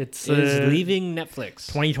Yep, it's is leaving Netflix.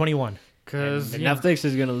 2021. Because And Netflix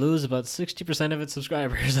is going to lose about 60% of its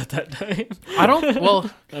subscribers at that time. I don't. Well,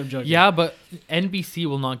 I'm joking. yeah, but NBC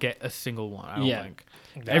will not get a single one. I don't Yeah. think.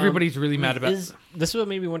 Everybody's really mad about. This is what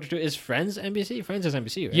made me wonder too. Is Friends NBC? Friends is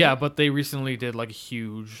NBC, right? Yeah, but they recently did like a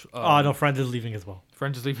huge. Oh no, Friends is leaving as well.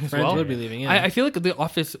 Friends is leaving as Friends well. would be leaving. Yeah. I feel like The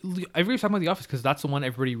Office. Everybody's talking about The Office because that's the one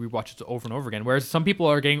everybody rewatches over and over again. Whereas some people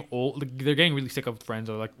are getting old. Like, they're getting really sick of Friends.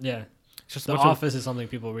 Or like yeah. it's just The a bunch of- Office is something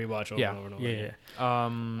people rewatch over Yeah. and over and over. Yeah, again.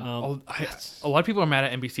 yeah. a lot of people are mad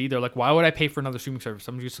at NBC. They're like, why would I pay for another streaming service?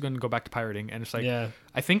 I'm just going to go back to pirating. And it's like, Yeah.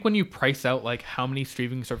 I think when you price out like how many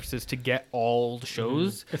streaming services to get all the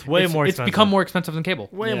shows, It's way more It's expensive. become more expensive than cable.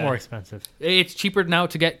 Way Yeah. more expensive. It's cheaper now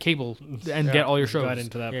to get cable and get all your shows. Got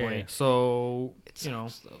into that Yeah, point. So you know,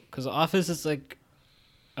 Because The Office is like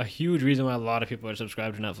a huge reason why a lot of people are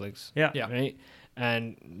subscribed to Netflix. Yeah. Yeah. Right?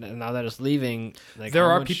 And now that it's leaving, like there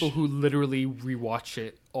how are much- people who literally rewatch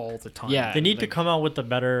it all the time. Yeah. They need to like- come out with a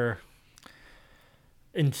better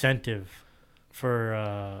incentive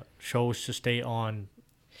for shows to stay on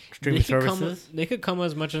streaming services. They could come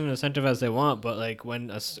as much as an incentive as they want, but like when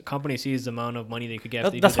a company sees the amount of money they could get,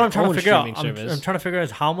 if they That's do what I'm their trying own to figure out. streaming I'm service. trying to figure out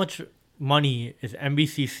is how much money is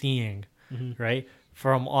NBC seeing, right,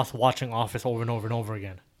 from us watching Office over and over and over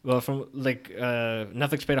again. Well, from like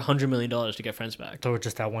Netflix paid $100 million to get Friends back, So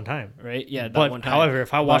just that one time. right? Yeah, that But one time. however,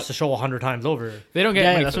 if I watch But- the show 100 times over, They don't get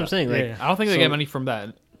yeah, money that's for what I'm that. saying. Like, Yeah. I don't think they So get money from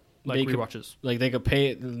that. Like they could- rewatches. like they could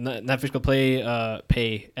pay Netflix could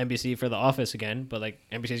pay NBC for The Office again, but like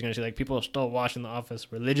NBC is going to say like people are still watching The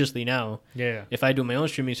Office religiously now. yeah. If I do my own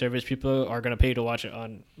streaming service, people are going to pay to watch it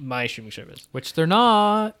on my streaming service, Which they're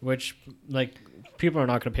not. which like people are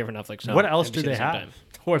not going to pay for Netflix now. What else NBC do at they the same have time.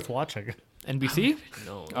 worth watching? NBC?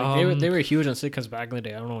 No, like, they Um, were huge on sitcoms back in the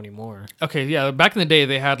day. I don't know anymore. Okay, yeah. Back in the day,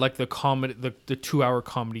 they had like the comedy, the 2 hour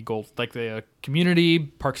comedy gold, like the Community,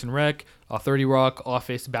 Parks and Rec, 30 Rock,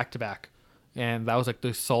 Office, back to back, and that was like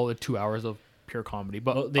the solid 2 hours of pure comedy.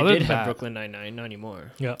 But Well, they other did than have that- Brooklyn Nine-Nine, not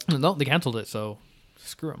anymore. Yeah. No, they canceled it. So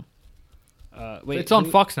screw them. Wait, It's on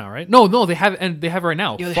Fox now, right? No, they have, and they have it right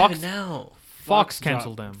now. Yeah, they Fox have it now. Fox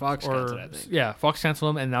canceled them. Fox Or- canceled, I think. Yeah, Fox canceled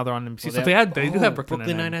them, and now they're on NBC. Well, So they do have Brooklyn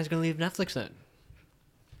Nine-Nine. Nine-Nine is going to leave Netflix then.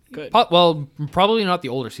 Good. Well, probably not the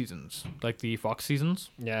older seasons, like the Fox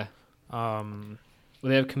seasons. Yeah. Um,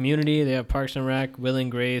 Well, they have Community. They have Parks and Rec, Will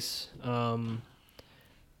and Grace.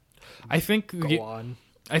 I think on.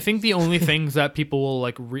 I think the only things that people will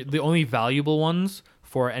like, the only valuable ones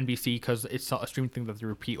for NBC, because it's not a streaming thing that they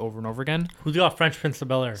repeat over and over again. Who's got French Prince of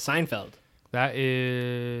Bel-Air? Seinfeld. That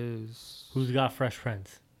is. Who's got Fresh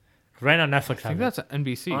Prince? 'Cause right now Netflix I think has that's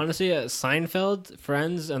NBC. Honestly, Seinfeld,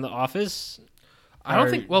 Friends, and The Office. I don't are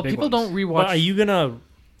think. Well, big people ones. don't it. rewatch. But are you gonna?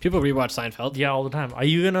 People rewatch Seinfeld. Yeah, all the time. Are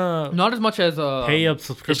you gonna Not as much as pay a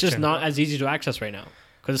subscription? It's just not as easy to access right now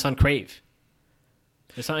because it's on Crave.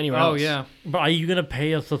 It's not anywhere Oh else. yeah. But are you gonna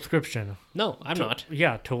pay a subscription? No, I'm not.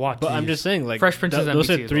 Yeah, to watch. But I'm these. just saying, like, Fresh Prince is those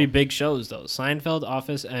NBC are as three well. big shows, though: Seinfeld,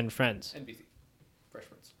 Office, and Friends. NBC. Fresh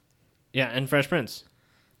Prince. Yeah, and Fresh Prince.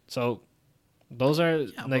 So those are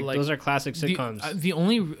but, those are classic sitcoms. The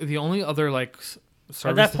only other like At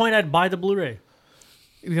service that point, I'd buy the Blu-ray.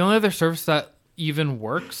 the only other service that even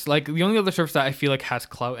works, like the only other service that I feel like has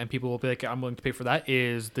clout and people will be like, I'm willing to pay for that,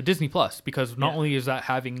 is the Disney Plus, because not only is that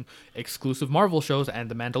having exclusive Marvel shows and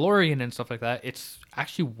The Mandalorian and stuff like that, it's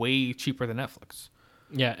actually way cheaper than Netflix.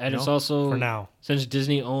 Yeah, and You it's know? also For now. since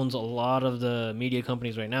Disney owns a lot of the media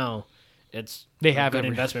companies right now, it's They a have good every-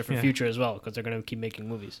 investment for yeah. future as well because they're going to keep making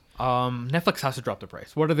movies. Netflix has to drop the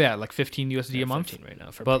price. What are they at? Like $15 USD They're a month? 15 right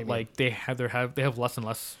now for But premium. like they have less and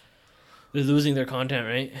less. They're losing their content,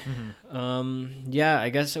 right? Mm-hmm. Yeah, I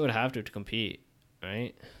guess it would have to compete,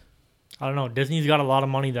 right? I don't know. Disney's got a lot of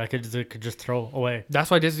money that they could just throw away. That's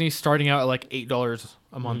why Disney's starting out at like $8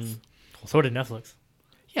 a month. So did Netflix.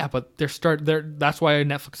 Yeah, but that's why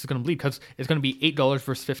Netflix is going to bleed, because it's going to be $8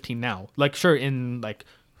 versus $15 now. Like, sure, in like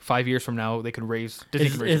 5 years from now, they can raise Disney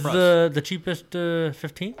can raise Is the price. the cheapest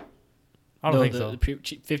 15? I don't think so.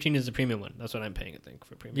 15 is the premium one. That's what I'm paying, I think,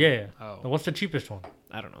 for premium. Yeah. Oh. What's the cheapest one?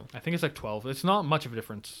 I don't know. I think it's like 12. It's not much of a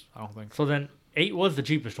difference, I don't think. So then 8 was the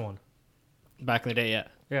cheapest one. Back in the day, yeah.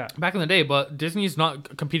 Yeah. Back in the day, but Disney's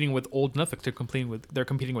not competing with old Netflix. They're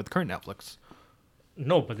competing with current Netflix.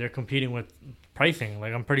 No, but they're competing with pricing.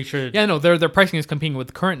 Like, I'm pretty sure. Yeah, no, their pricing is competing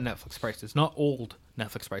with current Netflix prices, not old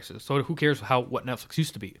Netflix prices. So who cares what Netflix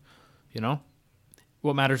used to be, you know?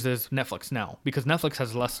 What matters is Netflix now, because Netflix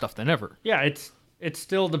has less stuff than ever. Yeah, it's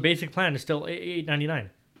still the basic plan is still $8.99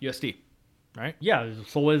 USD, right? Yeah,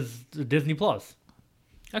 so is the Disney Plus.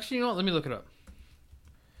 Actually, you know what? Let me look it up.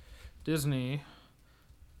 Disney.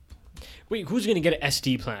 Wait, who's going to get an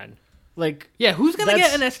SD plan? Like, Yeah, who's gonna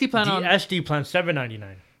That's get an SD plan The on? SD plan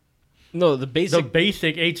 $7.99. no, the The basic.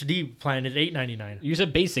 basic HD plan is $8.99. You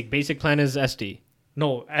said basic. Basic plan is SD.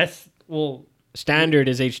 No, Standard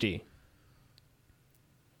is HD.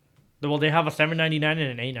 they have a $7.99 and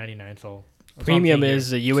an $8.99. So that's what I'm Premium saying here.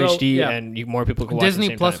 is a UHD, yeah. and more people can watch Disney at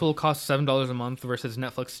the same Plus time. will cost $7 a month versus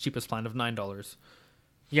Netflix's cheapest plan of $9.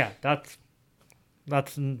 Yeah, that's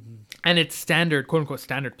And its standard, quote unquote,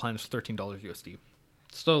 standard plan is $13 USD.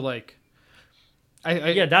 So like,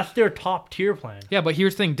 yeah, that's their top tier plan. yeah, but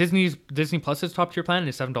here's the thing: Disney Plus's top tier plan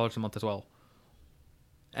is $7 a month as well.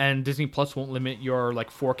 And Disney Plus won't limit your like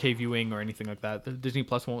 4K viewing or anything like that. The Disney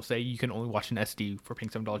Plus won't say you can only watch an SD for paying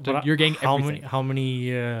 $7. But You're getting how everything. How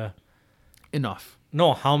many? Enough.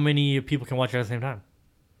 No, how many people can watch it at the same time?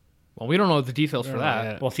 Well, we don't know the details for that.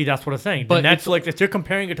 Yeah. Well, see, that's what I'm saying. But The Netflix, if you're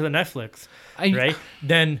comparing it to the Netflix, right?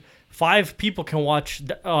 Then 5 people can watch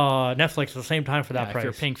Netflix at the same time for that If price.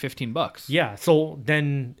 you're paying $15. Yeah. So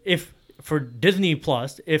then, if for Disney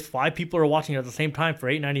Plus, if 5 people are watching it at the same time for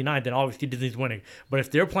 $8.99, then obviously Disney's winning. But if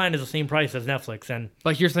their plan is the same price as Netflix, then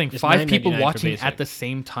But here's the thing: It's 5 people $9.99 for watching basic. at the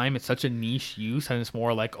same time, it's such a niche use, and it's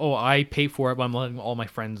more like, oh, I pay for it, but I'm letting all my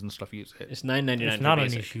friends and stuff use it. It's $9.99. it's not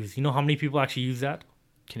an issue. You know how many people actually use that?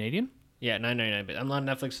 Canadian? Yeah, $9.99. But I'm on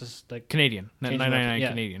Netflix. Is like Canadian. Change $9.99 yeah.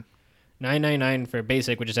 Canadian. $9.99 for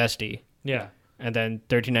basic, which is SD, Yeah. and then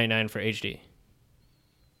 $13.99 for HD.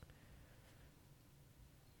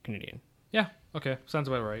 Canadian. Yeah. Okay. Sounds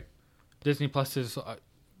about right. Disney Plus is.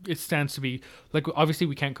 It stands to be like, obviously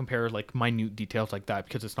we can't compare like minute details like that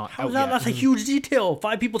because it's not How's out that? yet. That's a huge detail.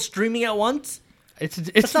 5 people streaming at once? It's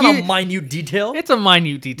That's not a minute detail. It's a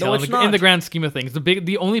minute detail No, in, it's the, in not. the grand scheme of things.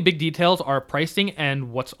 The only big details are pricing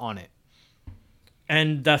and what's on it.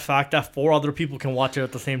 And the fact that 4 other people can watch it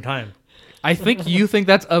at the same time. I think you think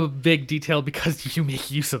that's a big detail because you make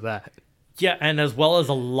use of that. Yeah, and as well as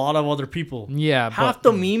a lot of other people. Yeah, Half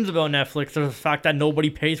the memes about Netflix are the fact that nobody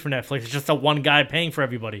pays for Netflix. It's just that one guy paying for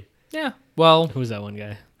everybody. yeah. Well, Who's that one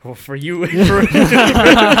guy? Well, for you, for me,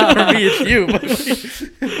 it's you.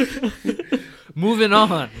 moving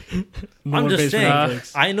on. I'm just saying,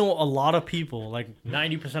 Netflix. I know a lot of people, like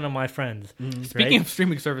 90% of my friends, Speaking right, of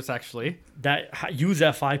streaming service, actually. that use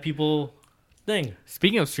that 5 people thing.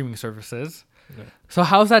 Speaking of streaming services, so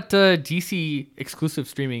how's that DC exclusive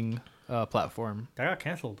streaming platform? That got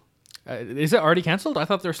canceled. Is it already canceled? I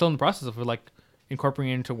thought they were still in the process of like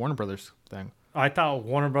incorporating it into Warner Brothers thing. I thought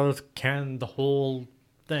Warner Brothers canned the whole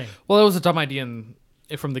thing. Well, it was a dumb idea in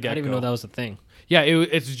from the I get-go. didn't even know that was a thing. Yeah,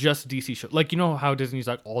 it's just DC show. Like, you know how Disney's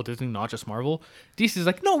like all Disney, not just Marvel? DC's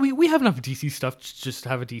like, no, we have enough DC stuff to just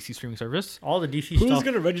have a DC streaming service. All the DC Who's stuff.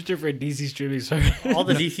 gonna register for a DC streaming service? All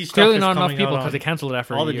the DC stuff. Clearly is not enough coming people out because on- they canceled it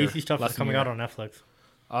after all a the year. DC stuff less is than a coming year. out on Netflix.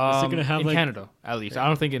 Is it gonna have, in like- Canada, at least. I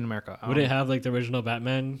don't think in America. Would it have like the original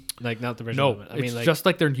Batman? Like not the original. No, Batman. I it's mean, like, just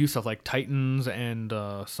like their new stuff, like Titans and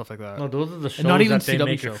stuff like that. No, those are the shows not even that they CW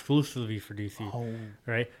make show. exclusively for DC. Oh,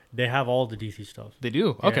 Right? They have all the DC stuff. they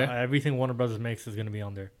do. Yeah, Okay, everything Warner Brothers makes is going to be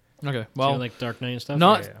on there. okay. well, Well, like Dark Knight and stuff.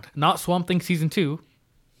 not Yeah. not Swamp Thing season 2.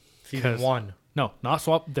 Season 'Cause- 1. No, not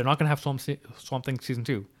Swamp. They're not gonna have Swamp Thing season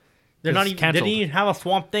 2. They're not It's even. canceled. They didn't even have a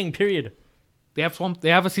Swamp Thing. Period. They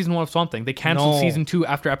have a season 1 of Swamp Thing. They canceled No. season 2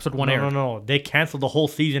 after episode 1 aired. No. They canceled the whole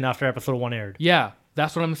season after episode 1 aired. Yeah,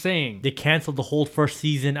 that's what I'm saying. They canceled the whole first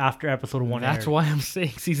season after episode 1 aired. That's why I'm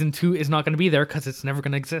saying season 2 is not going to be there because it's never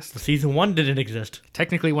going to exist. Season 1 didn't exist.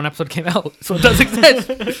 Technically, one episode came out, so it does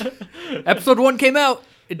exist. Episode 1 came out.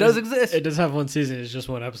 It does exist. It does have one season. It's just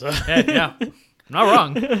one episode. Yeah. I'm not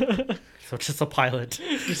wrong. So it's just a pilot.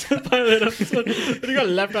 Just a pilot episode. It got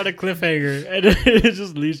left on a cliffhanger, and it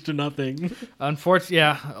just leads to nothing. Unfortunately,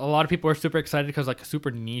 yeah, a lot of people are super excited because like a super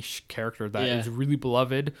niche character that is Yeah. really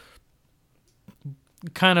beloved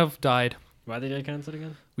kind of died. Why did they cancel it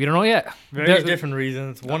again? We don't know yet. Various different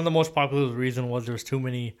reasons. One of the most popular reason was there was too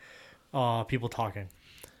many people talking.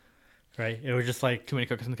 Right? It was just like Too many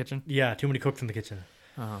cooks in the kitchen. yeah, too many cooks in the kitchen.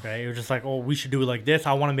 Uh-huh. Right? It was just like, oh, we should do it like this.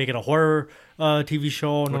 I want to make it a horror TV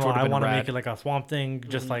show. No, Which no, would've I been want to rad. make it like a Swamp Thing,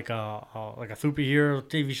 just like a superhero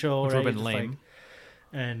TV show. Which right? would have been Just lame. like-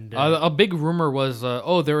 and A big rumor was,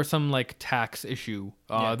 there was some like tax issue.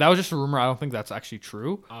 Yeah. That was just a rumor. I don't think that's actually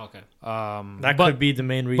true. Oh, okay. that but, could be the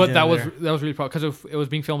main reason. But that was there. really because it was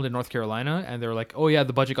being filmed in North Carolina, and they were like, oh yeah,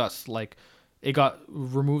 the budget got like it got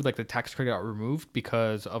removed, like the tax credit got removed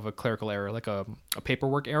because of a clerical error, like a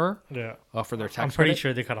paperwork error Yeah. for their tax. I'm pretty credit.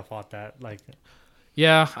 sure they could have fought that. Like,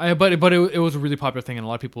 Yeah, but it was a really popular thing, and a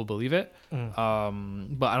lot of people believe it.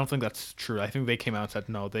 Mm. But I don't think that's true. I think they came out and said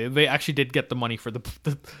no. They actually did get the money for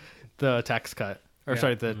the tax cut, or Yeah.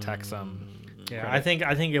 sorry, the tax. yeah, credit.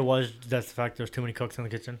 I think it was just the fact there's too many cooks in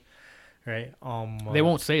the kitchen, right? They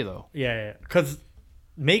won't say though. Yeah, because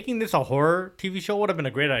making this a horror TV show would have been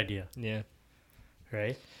a great idea, Yeah.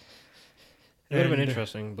 right? It would have been And-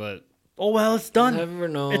 interesting, but Oh well, it's done. never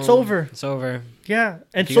know. It's over. It's over. Yeah,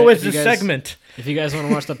 and If you so guys- is if this you guys- segment. If you guys want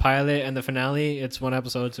to watch the pilot and the finale, it's one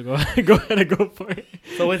episode, so go ahead and go for it.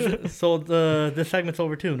 So the segment's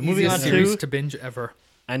over too. Moving Easiest on series to to binge ever.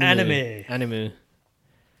 Anime.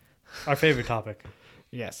 our favorite topic.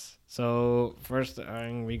 Yes. So first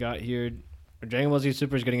we got here, Dragon Ball Z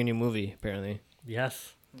Super is getting a new movie apparently.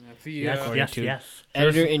 Yes, Yeah. yes. to-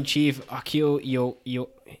 Editor in chief Akio Yo.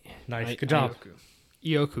 Nice, good job.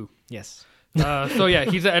 Ioku. Yes. So yeah,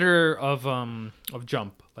 he's the editor of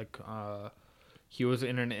Jump. Like he was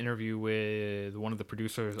in an interview with one of the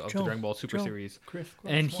producers of the Jump, Dragon Ball Super Jump. series, Chris,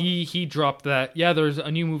 and he dropped that there's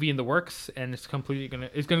a new movie in the works, and it's gonna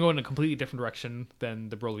go in a completely different direction than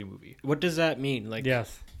the Broly movie. What does that mean? Like,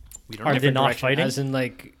 yes. We don't Are know. they not direction, fighting? As in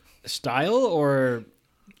like style or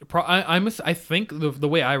I think the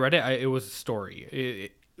way I read it, it was a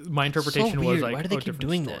story. My interpretation was weird. like, Why do they a keep different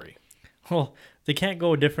doing that? story. Well, they can't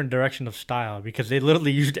go a different direction of style because they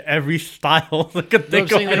literally used every style they could No, I'm think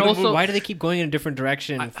saying, of. like, And also- why do they keep going in a different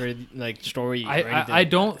direction for like story? or anything? I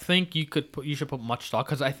don't think you should put much stock,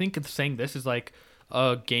 because I think saying this is like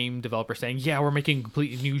a game developer saying, yeah, we're making a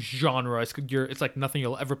completely new genre. It's like nothing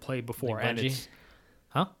you'll ever play before. Like And Bungie? it's,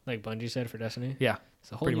 huh? Like Bungie said for Destiny. Yeah.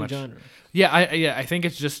 It's a whole pretty new much. genre. Yeah, I think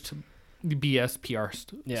it's just BS PR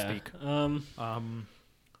Yeah. speak. But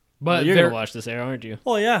But you're they're- gonna watch this, Arrow, aren't you?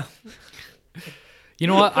 Oh yeah. you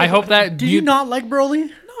know what? I hope that Did you not like Broly?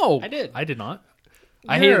 No, I did. I did not.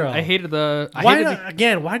 You're I hated the. I Why hated the,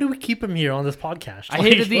 again? Why do we keep him here on this podcast? I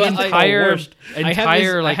hated the Well, I- entire worst. I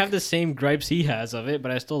like. have the same gripes he has of it,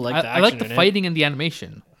 but I still like the I action like the in it. fighting and the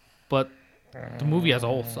animation, but the movie as a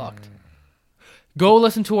whole sucked. Go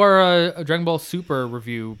listen to our Dragon Ball Super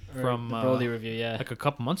review Or from the Broly review, yeah. like a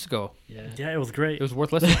couple months ago. Yeah. Yeah, it was great. It was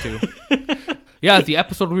worth listening to. Yeah, the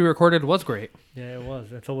episode we recorded was great. Yeah, it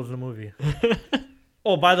was. And so was the movie.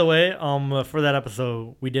 Oh, by the way, for that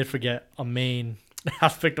episode, we did forget a main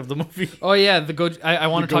aspect of the movie. Oh yeah, I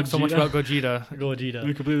want The to talk so much Gogeta? about Gogeta. Gogeta.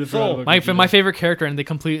 We completely So, forgot about My Gogeta. favorite character, and they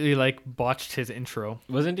completely like botched his intro.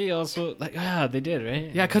 Wasn't he also like they did,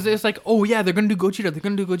 right? Yeah, because it's like, oh yeah, they're gonna do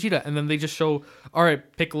Gogeta, and then they just show, all right,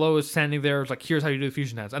 Piccolo is standing there, it's like, here's how you do the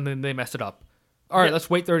fusion dance, and then they mess it up. All right, Yeah. let's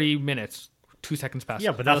wait 30 minutes. 2 seconds pass.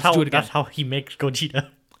 Yeah, but Let's that's do it again. how he makes Gogeta.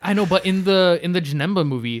 I know, but in the Janemba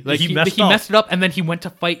movie, like he messed it up, and then he went to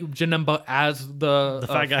fight Janemba as the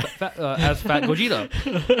fat guy, as Fat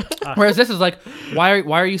Gogeta. Whereas this is like, why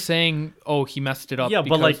are you saying, oh, he messed it up? Yeah,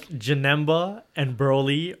 but like Janemba and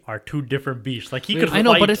Broly are two different beasts. Like he could. I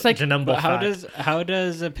know, but it's like Janemba. But how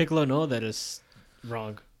does Piccolo know that it's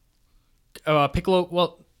wrong?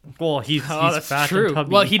 Piccolo. Well, he's that's fat true. and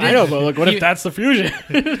tubby. Well, he did. I know, but like, what if that's the fusion?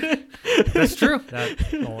 That's true.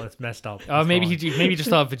 It's messed up. Maybe he just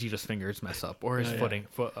thought Vegeta's fingers mess up or his foot. I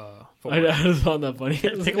just found that funny.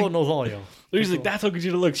 Piccolo knows all, yo. He's like, that's how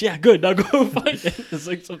Vegeta looks. Yeah, good. Now go fight it. It's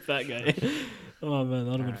like some fat guy. Oh man,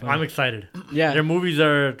 that would have been fun. I'm excited. Yeah, their movies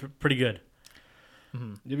are pretty good.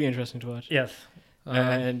 It'd be interesting to watch. Yes.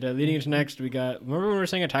 And leading into next, remember when we were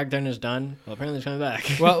saying Attack Titan is done? Well, apparently it's coming back.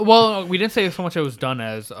 well, we didn't say so much it was done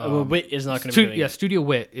as Wit is not going to be doing it. Studio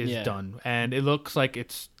Wit is done, and it looks like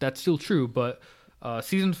that's still true, but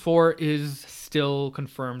season 4 is still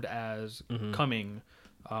confirmed as coming.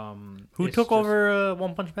 Who took over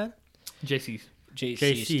One Punch Man? JC,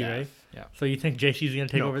 right? Yeah. So you think JC's gonna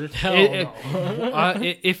take over this? Hell no.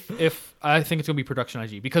 If I think it's gonna be Production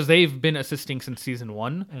IG because they've been assisting since season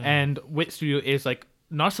 1, and Wit Studio is like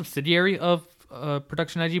not a subsidiary of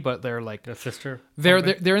Production IG, but they're like a sister. They're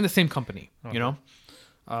in the same company. Okay. You know,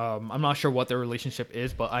 I'm not sure what their relationship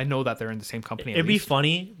is, but I know that they're in the same company. It'd be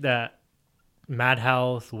funny that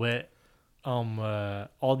Madhouse, Wit,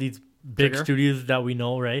 all these big studios that we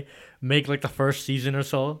know, right, make like the first season or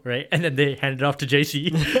so, right, and then they hand it off to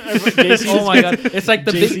JC. Oh my god, it's like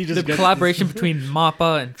the collaboration between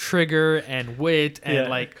Mappa and Trigger and Wit and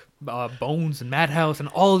like Bones and Madhouse and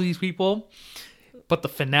all of these people. But the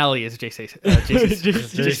finale is JC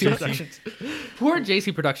Productions. Who are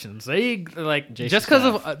JC Productions? They like JC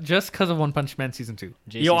just because of One Punch Man season 2.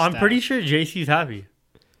 Yo, I'm pretty sure JC's happy.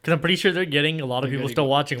 Because I'm pretty sure they're getting a lot of people still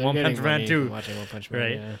watching One Punch Man too. Watching One Punch Man,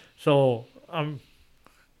 right? Yeah. So I'm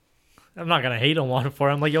not gonna hate on for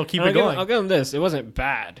it. I'm like, yo, keep it going. I'll give them this. It wasn't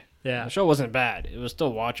bad. Yeah, the show wasn't bad. It was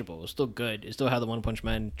still watchable. It was still good. It still had the One Punch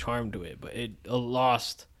Man charm to it, but it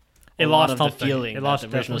lost. A lot of the feeling that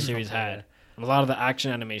the original series had. And a lot of the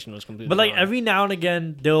action animation was completely. But like every now and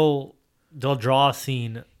again, they'll draw a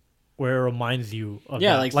scene where it reminds you of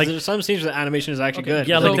like there's some scenes where the animation is actually good.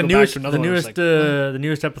 Yeah, like the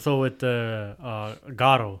newest episode with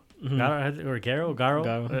Garo.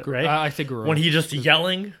 Garo, right? I think Garo. When he just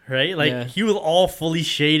yelling, right? Like he was all fully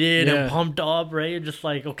shaded and pumped up, right? Just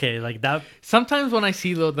like, okay, like that. Sometimes when I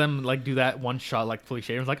see them like do that one shot like fully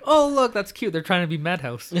shaded, I'm like, oh look, that's cute. They're trying to be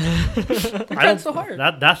Madhouse. They're trying so hard.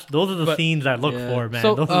 Those are the scenes I look for, man.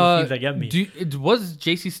 So, those are the scenes that get me. Was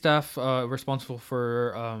JC staff responsible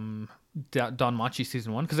for Don Machi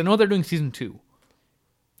season 1? Because I know they're doing season 2.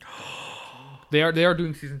 They are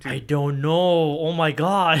doing season 2. I don't know. Oh my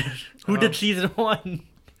god. Who did season 1?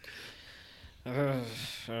 They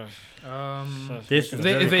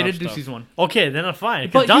did do season 1. Okay, then I'm fine.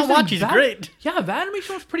 But Don Machi's great. Yeah, the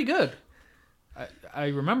animation was pretty good. I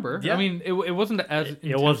remember. Yeah. I mean, it wasn't as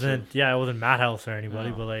it wasn't Madhouse or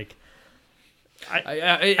anybody, but like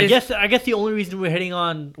I guess the only reason we're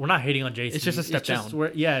not hating on Jason. It's just a step down.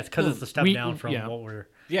 It's because it's a step down from what we're.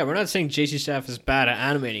 Yeah, we're not saying JC staff is bad at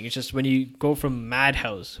animating. It's just when you go from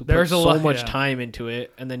Madhouse, who puts so much time into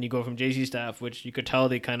it, and then you go from JC staff, which you could tell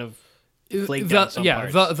they kind of flaked out some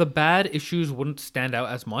parts. The bad issues wouldn't stand out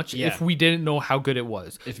as much if we didn't know how good it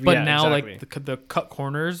was. Now, like the cut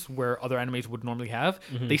corners where other animes would normally have,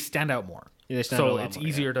 they stand out more. Yeah, they stand out a lot more,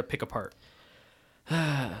 easier to pick apart.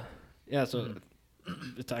 Yeah, so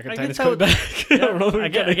Attack on Titan's coming back.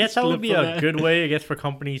 I guess that would be a good way, I guess, for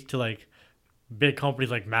companies to like. Big companies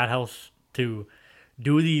like Madhouse to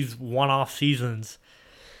do these one-off seasons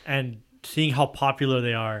and seeing how popular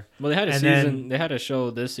they are. Well, they had a season. They had a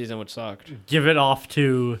show this season which sucked. Give it off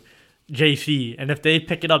to JC, and if they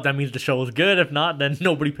pick it up, that means the show is good. If not, then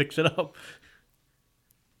nobody picks it up.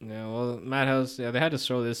 Yeah, well, Madhouse. Yeah, they had a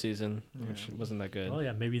show this season, which wasn't that good. Oh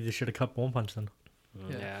yeah, maybe they should have cut One Punch then.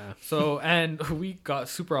 Yeah. So, and we got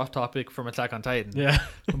super off topic from Attack on Titan. Yeah.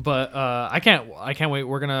 But I can't wait.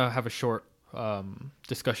 We're gonna have a short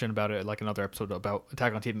discussion about it, like another episode about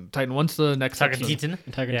Attack on Titan. Once the next Attack on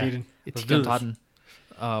Titan.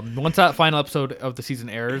 Once that final episode of the season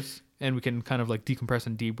airs, and we can kind of like decompress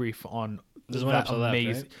and debrief on There's one episode left,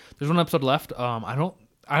 right? There's one episode left. I don't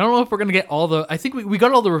know if we're gonna get all the. I think we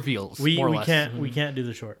got all the reveals. We can't do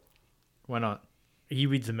the short. Why not? He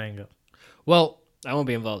reads the manga. Well, I won't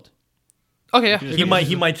be involved. Okay, yeah.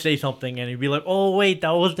 He might say something and he'd be like, "Oh wait, that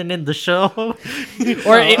wasn't in the show,"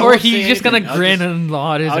 or he's just gonna grin and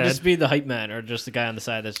nod his head. I'll just be the hype man or just the guy on the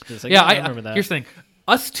side that's just like, yeah. I remember that. Here's the thing: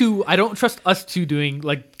 Us two, I don't trust us two doing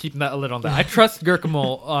like keeping that a lid on that. I trust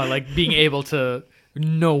Gurkamo like being able to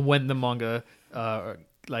know when the manga or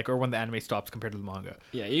when the anime stops compared to the manga.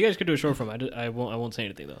 Yeah, you guys could do a short form. I won't say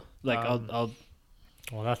anything though. Like I'll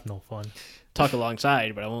Well, that's no fun. talk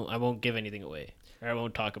alongside, but I won't give anything away. Or I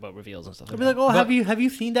won't talk about reveals and stuff I'll like be that. like, oh, have you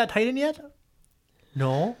seen that Titan yet?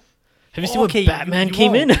 No. Have you seen okay, when Batman you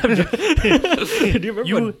came in? won't. Do you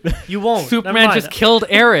remember? You won't. Superman Never mind. just killed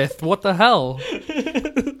Aerith. What the hell?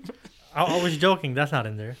 I was joking. That's not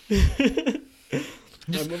in there.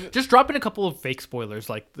 Just drop in a couple of fake spoilers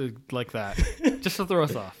like that, just to throw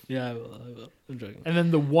us off. Yeah, I will. I'm joking. And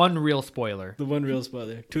then the one real spoiler. The one real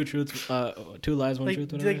spoiler. 2 truths, 2 lies, 1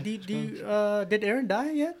 truth. Whatever. Did Aaron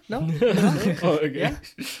die yet? No. Oh, okay. Yeah.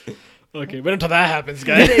 Okay, wait until that happens,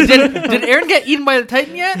 guys. Did Aaron get eaten by the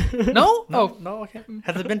Titan yet? No. Oh, No. Okay.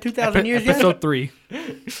 Has it been 2,000 years yet? Episode 3.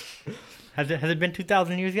 Has it been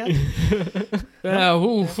 2,000 years yet?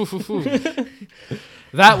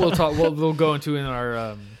 That we'll talk. We'll go into in our.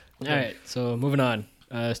 All right, so moving on.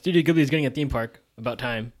 Studio Ghibli is getting a theme park. About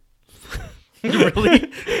time.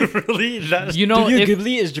 Really? That's, You know, Studio if,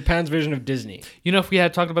 Ghibli is Japan's version of Disney. if we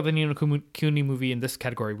had talked about the Ni no Kuni movie in this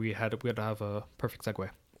category, we had to have a perfect segue.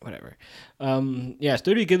 Whatever. Yeah,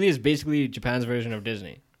 Studio Ghibli is basically Japan's version of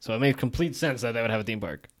Disney. So it makes complete sense that they would have a theme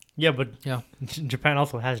park. yeah, but Yeah. Japan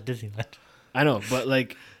also has Disneyland. I know, but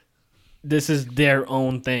like, this is their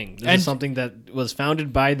own thing. This is something that was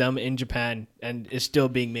founded by them in Japan and is still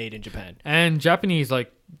being made in Japan. And Japanese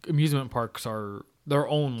like amusement parks are their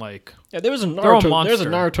own like. Yeah, there was a They're a Naruto. There's a monster.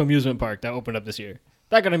 Naruto amusement park that opened up this year.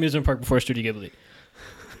 That got an amusement park before Studio Ghibli.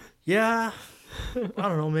 Yeah. I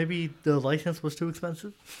don't know. Maybe the license was too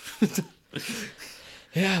expensive.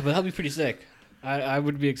 Yeah, but that'd be pretty sick. I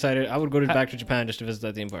would be excited. I would go back to Japan just to visit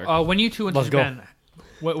that theme park. When you two went Let's to Japan,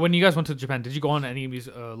 when you guys went to Japan, did you go on any of these?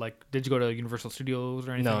 Did you go to Universal Studios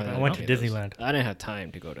or anything? No, like that? I went to Okay, Disneyland. I didn't have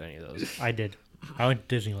time to go to any of those. I did. I went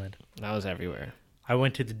to Disneyland. I was everywhere. I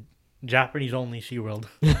went to the Japanese only SeaWorld.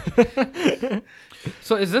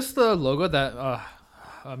 So is this the logo that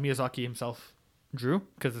Miyazaki himself drew?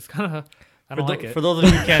 Because it's kind of I don't like it. For those of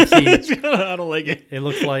you who can't see, I don't like it. it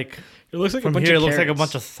looks like It looks like from a bunch here. It of looks like a carrots.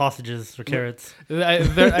 bunch of sausages or carrots.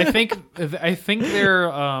 I think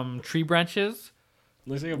they're tree branches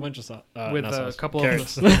Looks like a bunch of with not a sauce, couple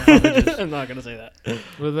carrots. of I'm not gonna say that.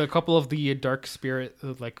 with a couple of the dark spirit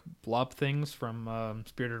like blob things from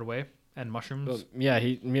Spirited Away and mushrooms. Well, yeah,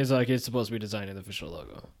 Miyazaki is supposed to be designing the official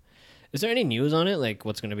logo. Is there any news on it? Like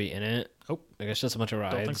what's gonna be in it? Oh, I guess just a bunch of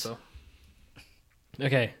rides. don't think so.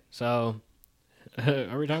 Okay, so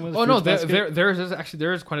are we talking about? Oh no, there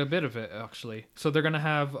is quite a bit of it actually. So they're gonna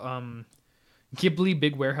have Ghibli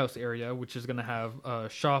big warehouse area, which is gonna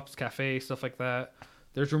have shops, cafe, stuff like that.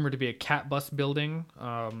 There's rumored to be a cat bus building.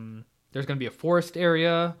 There's gonna be a forest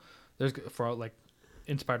area. There's for like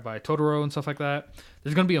inspired by Totoro and stuff like that.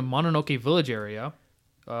 There's gonna be a Mononoke village area,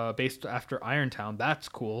 based after Irontown. That's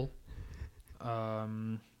cool.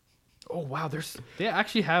 Oh wow, they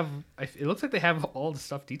actually have. It looks like they have all the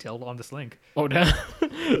stuff detailed on this link. Oh damn!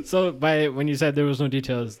 So when you said there was no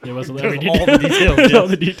details, there was There's every all the details, yes. all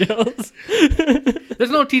the details. There's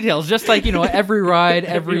no details, just like every ride,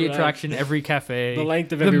 every Every ride. attraction, every cafe. The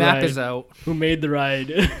length of the every map ride. is out. Who made the ride?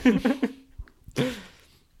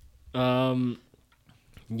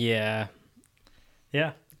 Yeah.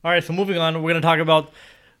 Yeah. All right. So moving on, we're gonna talk about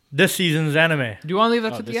this season's anime. Do you want to leave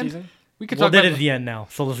that Oh, to the this end? season? We could Well, talk that about is the end now.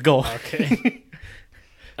 So let's go. Okay.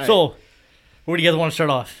 So, where do you guys want to start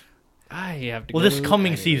off? I have to. Well, go this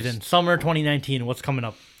coming anyways. season, summer 2019. What's coming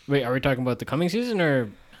up? Wait, are we talking about the coming season or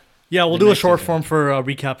Yeah, we'll The do a next short season. form for a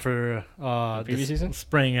recap for previous this season?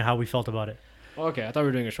 spring and how we felt about it. Oh, okay, I thought we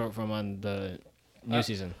were doing a short form on the new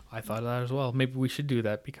season. I thought of that as well. Maybe we should do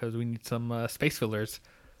that because we need some space fillers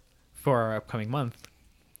for our upcoming month.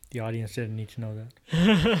 The audience didn't need to know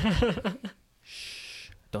that.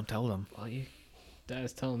 Don't tell them. Well, you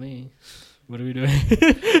guys tell me. What are we doing?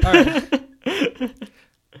 All right.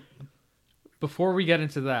 Before we get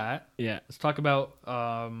into that, Yeah. let's talk about.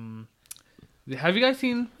 Have you guys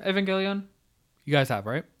seen Evangelion? You guys have,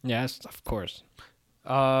 right? Yes, of course.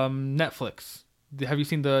 Netflix. Have you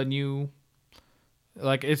seen the new?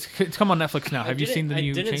 Like it's come on Netflix now. Have you seen the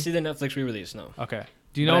new? I didn't change? see the Netflix re-release. No. Okay.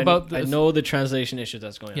 Do you know about? I This? know the translation issue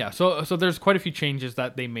that's going on. Yeah. So there's quite a few changes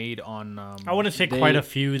that they made on. I wouldn't say They- quite a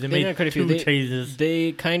few. They they made made quite a few. two They- changes.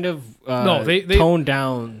 They kind of No, they toned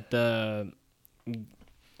down the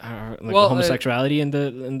Well, homosexuality in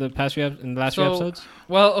the last few episodes.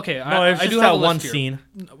 Well, okay. No, it's I just do that have a one list here. scene.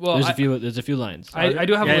 Well, There's a few lines. I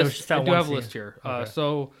do have Yeah, a it was list. just that I do one have a scene. list here. Okay.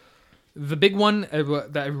 So the big one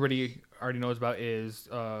that everybody already knows about is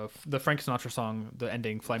the Frank Sinatra song, the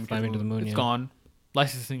ending, "Fly Me to the Moon." It's yeah. gone.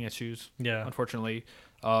 Licensing issues. Yeah. Unfortunately.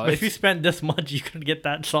 If you spent this much, you could get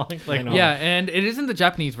that song. Like, know. Yeah, and it is in the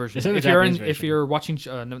Japanese version. It's in the if Japanese if version. you're watching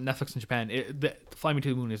Netflix in Japan, "Fly Me to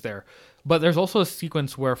the Moon" is there. But there's also a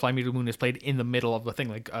sequence where "Fly Me to the Moon" is played in the middle of the thing,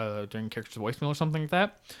 like during character's voicemail or something like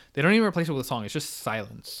that. They don't even replace it with a song. It's just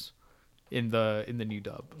silence in the new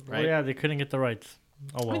dub, right? Well, yeah, they couldn't get the rights.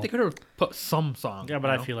 Oh well. I mean, they could have put some song. Yeah, but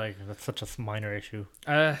you I know? feel like that's such a minor issue.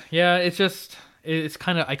 Yeah, it's just it's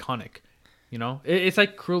kind of iconic, you know. It's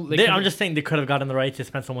like cruel. I'm just saying they could have gotten the rights. They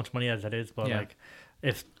spent so much money as it is, but Yeah. like,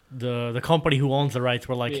 if the company who owns the rights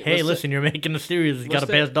were like, Wait, hey, what's listen, you're making a series, you got to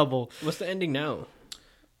what's pay the- us double. What's the ending now?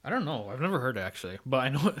 I don't know. I've never heard it actually, but I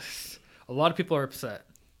know a lot of people are upset.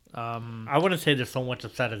 I wouldn't say they're so much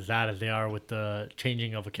upset as that as they are with the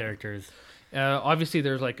changing of the characters. Obviously,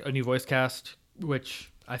 there's like a new voice cast,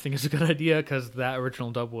 which I think is a good idea because that original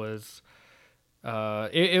dub was,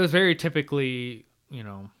 it was very typically, you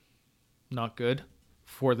know, not good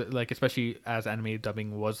for the like, especially as animated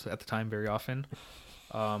dubbing was at the time very often.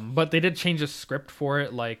 But they did change the script for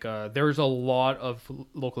it. Like, there's a lot of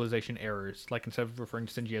localization errors. Like, instead of referring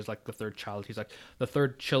to Shinji as like the third child, he's like the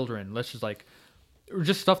third children. Let's just like,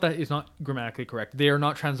 just stuff that is not grammatically correct. They are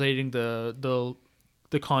not translating the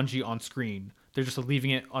kanji on screen. They're just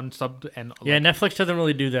leaving it unsubbed and Yeah, Netflix doesn't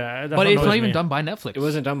really do that. That's but what it's not annoys even me. done by Netflix. It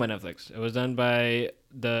wasn't done by Netflix. It was done by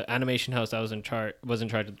the animation house that was in charge of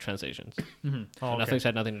the translations. Oh, So okay. Netflix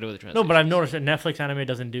had nothing to do with the No, translation. but I've noticed that Netflix anime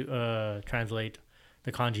doesn't do translate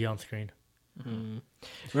the kanji on screen.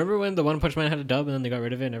 Remember when the One Punch Man had a dub and then they got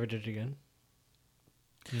rid of it and never did it again?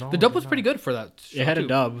 No, The dub was pretty good for that. It had a too.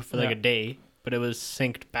 dub for like Yeah. a day, but it was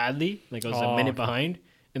synced badly. Like it was a Oh, minute okay. behind,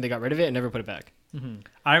 and they got rid of it and never put it back.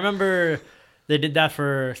 I remember they did that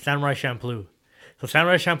for Samurai Champloo. So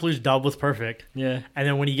Samurai Champloo's dub was perfect. Yeah. And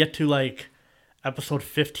then when you get to like episode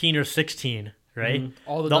 15 or 16, right?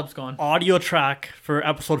 All the dub's gone. Audio track for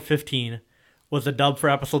episode 15 was the dub for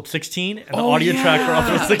episode 16, and the audio track for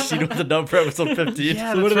episode 16 was the dub for episode 15.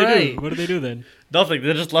 Yeah, So what do that's they right. do? What do they do then? Nothing.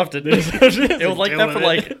 They just left it. It was like that for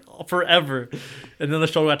like forever. And then the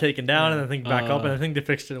show got taken down, and I think back up, and I think they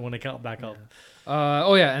fixed it when it got back up.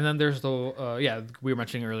 And then there's the we were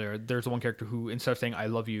mentioning earlier. There's the one character who instead of saying "I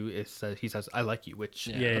love you," he says "I like you," which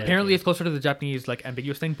apparently is closer to the Japanese like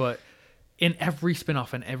ambiguous thing. But in every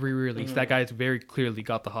spin-off and every re-release, that guy's very clearly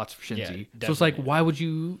got the hots for Shinji. Yeah, so it's like, definitely.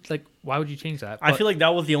 why would you change that? I feel like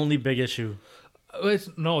that was the only big issue.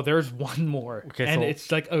 No, there's one more, Okay, and so-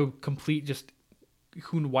 it's like a complete just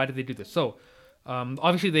why did they do this? So.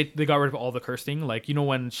 Obviously they got rid of all the cursing. Like, you know,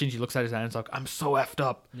 when Shinji looks at his hands like, I'm so effed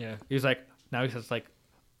up. Yeah. He's like, now he says like,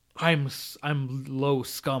 I'm low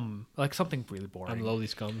scum, like something really boring. I'm lowly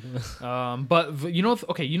scum. You know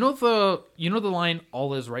the line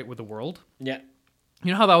 "All is right with the world." Yeah.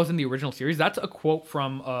 You know how that was in the original series? That's a quote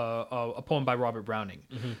from a poem by Robert Browning.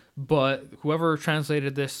 But whoever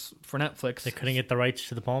translated this for Netflix, They couldn't get the rights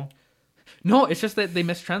to the poem. no, it's just that they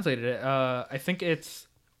mistranslated it. I think it's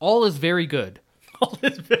 "All is very good." All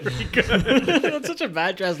is very good. That's such a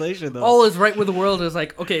bad translation, though. All is right with the world is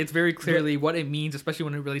like, okay, it's very clearly what it means, especially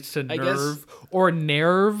when it relates to I guess- nerve or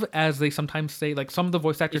nerve, as they sometimes say. Like, some of the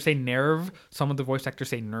voice actors say nerve, some of the voice actors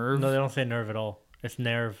say nerve. No, they don't say nerve at all. It's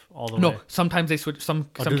nerve all the No, way. sometimes they switch. Some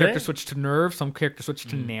do characters they? switch to nerve, some characters switch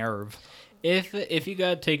to nerve. If you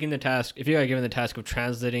got given the task of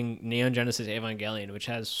translating Neon Genesis Evangelion, which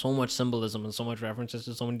has so much symbolism and so much references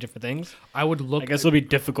to so many different things, I would look. I guess it'll be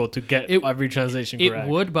difficult to get every translation correct. It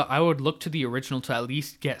would, but I would look to the original to at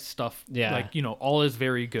least get stuff. Yeah. Like, you know, all is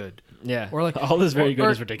very good. Yeah. Or like all is very good or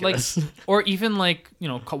is ridiculous. Like, or even like, you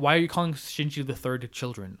know, why are you calling Shinji the third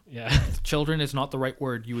children? yeah. Children is not the right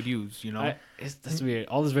word you would use. You know. That's weird.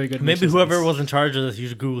 All is very good. Maybe whoever was in charge of this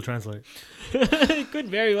used Google Translate. it could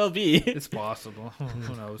very well be. It's possible.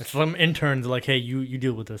 Who knows? It's some interns like, hey, you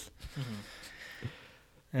deal with this. All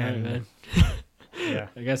right, And, man. yeah.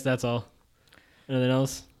 I guess that's all. Anything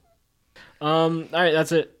else? All right,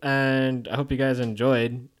 that's it. And I hope you guys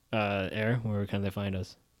enjoyed Air. Where can they find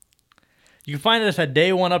us? You can find us at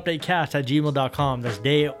DayOneUpdateCast@gmail.com. That's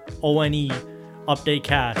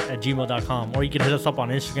DayONE_updatecast@gmail.com. Or you can hit us up on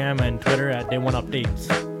Instagram and Twitter at DayOneUpdates.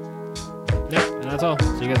 Yep, and that's all.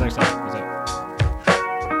 See you guys next time.